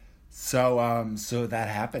 So that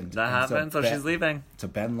happened. That And happened, so Ben- she's leaving. So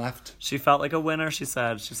Ben left. She felt like a winner, she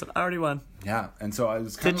said. She said, I already won. Yeah, and so I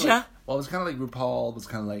was kind Did of ya? like, well, it was kind of like RuPaul was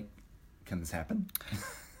kind of like, can this happen?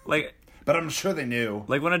 Like But I'm sure they knew.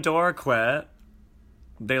 when Adora quit,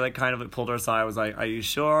 they like kind of like pulled her aside. Was like, "Are you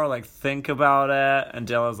sure? Like, think about it." And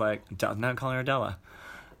Della's like, "Now I'm calling her Della.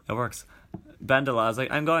 It works." Ben Della is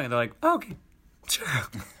like, "I'm going." And they're like, oh, "Okay, sure."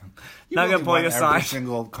 Not gonna pull you aside.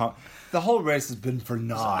 The whole race has been for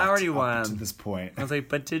naught. I already up won. to this point. I was like,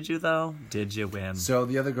 "But did you though? Did you win?" So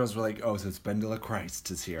the other girls were like, "Oh, so it's Ben de la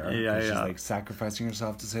Christ is here." Yeah, and she's yeah. like sacrificing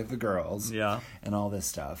herself to save the girls. Yeah. and all this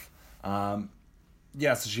stuff.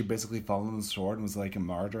 Yeah, so she basically fell on the sword and was like a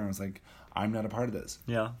martyr and was like, "I'm not a part of this."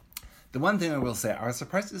 Yeah. The one thing I will say, I was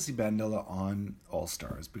surprised to see Bandela on All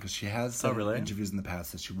Stars because she has said really? in interviews in the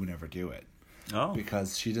past that she would never do it Oh,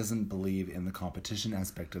 because she doesn't believe in the competition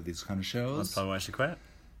aspect of these kind of shows. that's probably why she quit.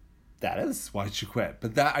 That is why she quit.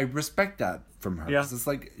 But that I respect that from her. Yeah. 'Cause it's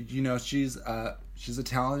like, you know, she's a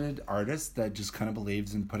talented artist that just kind of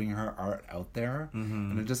believes in putting her art out there.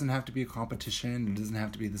 Mm-hmm. And it doesn't have to be a competition. It doesn't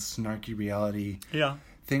have to be this snarky reality Yeah.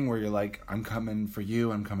 thing where you're like, I'm coming for you,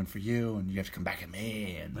 and you have to come back at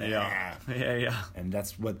me. And Yeah. Yeah. And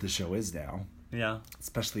that's what the show is now. Yeah.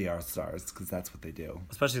 Especially Our Stars, because that's what they do.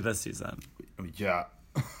 Especially this season. Yeah.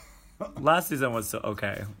 Last season was still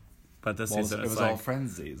okay, but this Well, season it it's was like all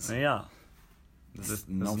frenzies. yeah.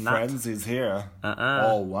 No not. frenzies here.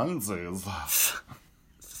 All onesies.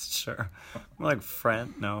 Sure. More like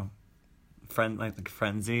friend like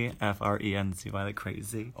frenzy, FRENZY, like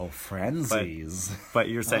crazy. Oh, frenzies. But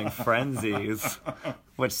you're saying frenzies,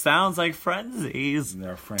 which sounds like frenzies.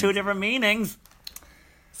 They're Two frenzies. different meanings.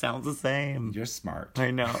 Sounds the same. You're smart.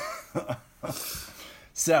 I know.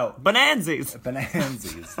 So, Bonanzas.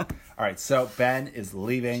 Bonanzas. All right, so Ben is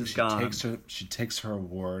leaving. She's gone. She takes her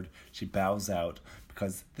award. She bows out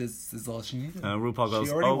because this is all she needed. RuPaul She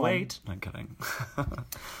goes, already oh, won. wait. I'm kidding.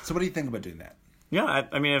 So what do you think about doing that? Yeah,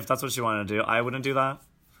 I mean, if that's what you wanted to do, I wouldn't do that.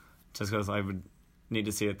 Just because I would need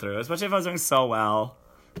to see it through. Especially if I was doing so well.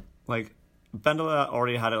 Like, Bendela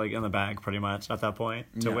already had it like in the bag pretty much at that point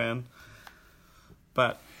to Yeah. win.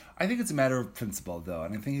 But I think it's a matter of principle, though,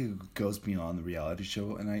 and I think it goes beyond the reality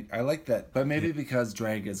show, and I like that. But maybe because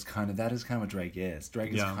drag is kind of what drag is.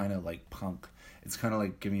 Drag is kind of like punk. It's kind of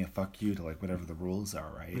like giving a fuck you to like whatever the rules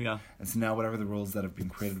are, right? Yeah. And so now whatever the rules that have been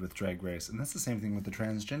created with Drag Race, and that's the same thing with the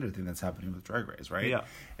transgender thing that's happening with Drag Race, right? Yeah.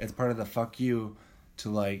 It's part of the fuck you to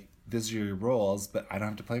like, these are your rules, but I don't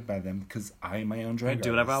have to play by them because I am my own drag artist. Do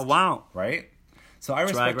whatever I want. Right? So I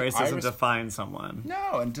respect... Drag Race doesn't define someone.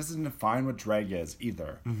 No, and doesn't define what drag is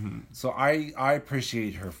either. Mm-hmm. So I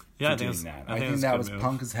appreciate her for doing that. I think that was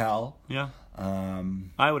punk as hell. Yeah.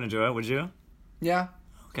 I wouldn't do it, would you? Yeah.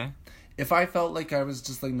 Okay. If I felt like I was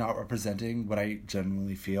just like not representing what I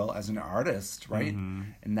genuinely feel as an artist, right? Mm-hmm.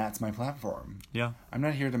 And that's my platform. Yeah. I'm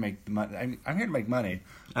not here to make money. I'm here to make money.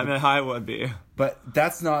 I mean, I would be. But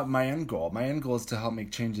that's not my end goal. My end goal is to help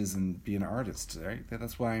make changes and be an artist, right?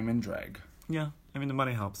 That's why I'm in drag. Yeah. I mean, the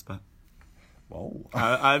money helps, but... Whoa.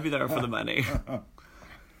 I'd be there for the money.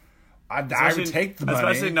 I would take the money.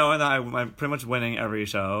 Especially knowing that I'm pretty much winning every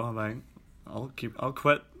show. I'm like, I'll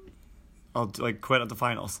quit. I'll like quit at the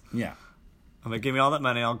finals. Yeah. I'm like, give me all that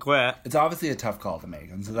money, I'll quit. It's obviously a tough call to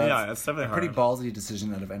make, and so that's it's definitely a pretty ballsy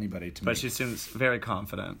decision out of anybody to make. But she seems very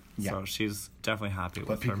confident, yeah. So she's definitely happy with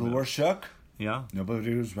her. But people were shook. Yeah.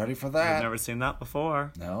 Nobody was ready for that. I've never seen that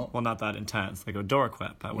before. No. Well, not that intense. Like a door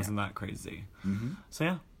quit, but it wasn't that crazy. Mm-hmm. So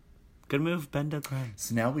yeah, good move, Ben Declan.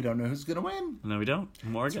 So now we don't know who's gonna win. No, we don't.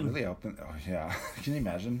 Morgan. It's really open. Oh yeah. Can you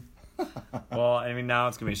imagine? Well, I mean, now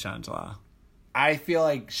it's gonna be Shangela. I feel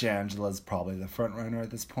like Shangela's probably the front runner at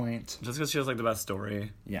this point. Just because she has like the best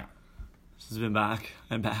story. Yeah. She's been back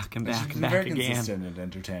and back and back and back very again. Consistent and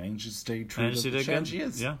entertaining. She stayed true to who she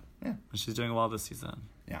is. Yeah. Yeah. And she's doing well this season.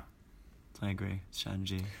 Yeah. I agree.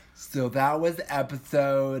 Shanji. So that was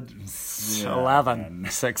episode 11.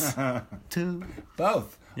 6. 2.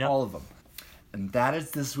 Both. Yep. All of them. And that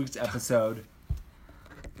is this week's episode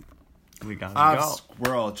we gotta go.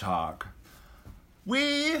 Squirrel Talk.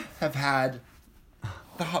 We have had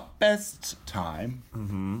the best time.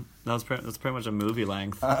 Mm-hmm. That's pretty much a movie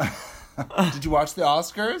length. Did you watch the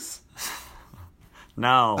Oscars?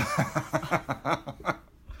 No.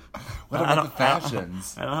 What about the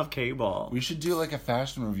fashions? I don't have cable. We should do like a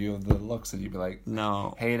fashion review of the looks, and you'd be like,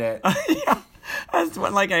 no, hate it. Yeah, that's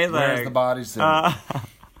what like anything. Where's the bodysuit?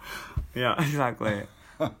 Yeah, exactly.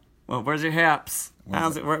 Well, where's your hips?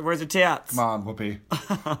 Where's your tits? Come on, Whoopi.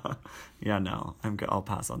 Yeah, no, I'm good. I'll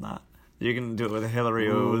pass on that. You can do it with Hillary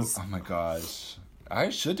Ooze. Oh my gosh,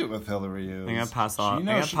 I should do it with Hillary Ooze. I'm gonna pass on. I'm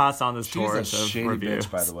gonna pass on this torch She's a shady reviews.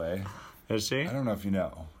 bitch, by the way. Is she? I don't know if you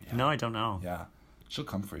know. Yeah. No, I don't know. Yeah, she'll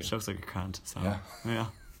come for you. She looks like a cunt. So yeah.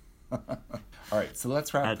 All right, so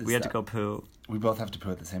let's wrap this up. We had to go poo. We both have to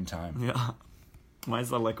poo at the same time. Yeah.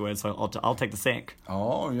 Mine's a liquid, so I'll take the sink.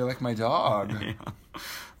 Oh, you're like my dog. Yeah.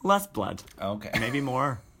 Less blood. Okay. Maybe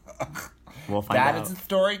more. We'll find out. That is a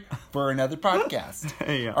story for another podcast.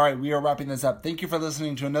 Yeah. All right, we are wrapping this up. Thank you for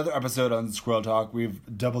listening to another episode on Squirrel Talk. We've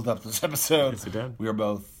doubled up this episode. Yes, we did. We are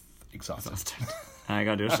both exhausted. And I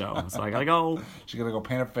gotta do a show, so I gotta go. She's gonna go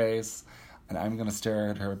paint her face, and I'm gonna stare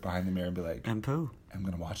at her behind the mirror and be like, and poo. I'm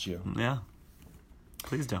gonna watch you. Yeah.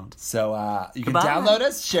 Please don't. So you can download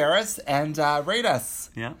us, share us, and rate us.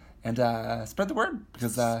 Yeah. And spread the word,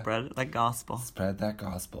 because spread it like gospel. Spread that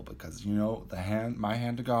gospel, because you know my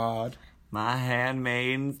hand to God. My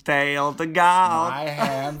handmaid's tale to God. My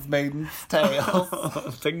handmaid's tale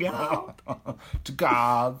to God. To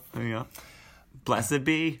God. Yeah. Blessed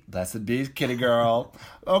be. Blessed be, kitty girl.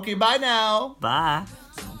 Okay, bye now. Bye.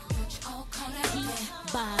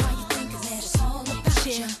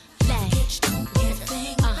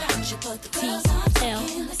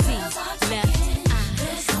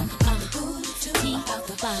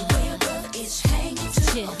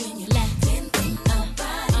 TLC left.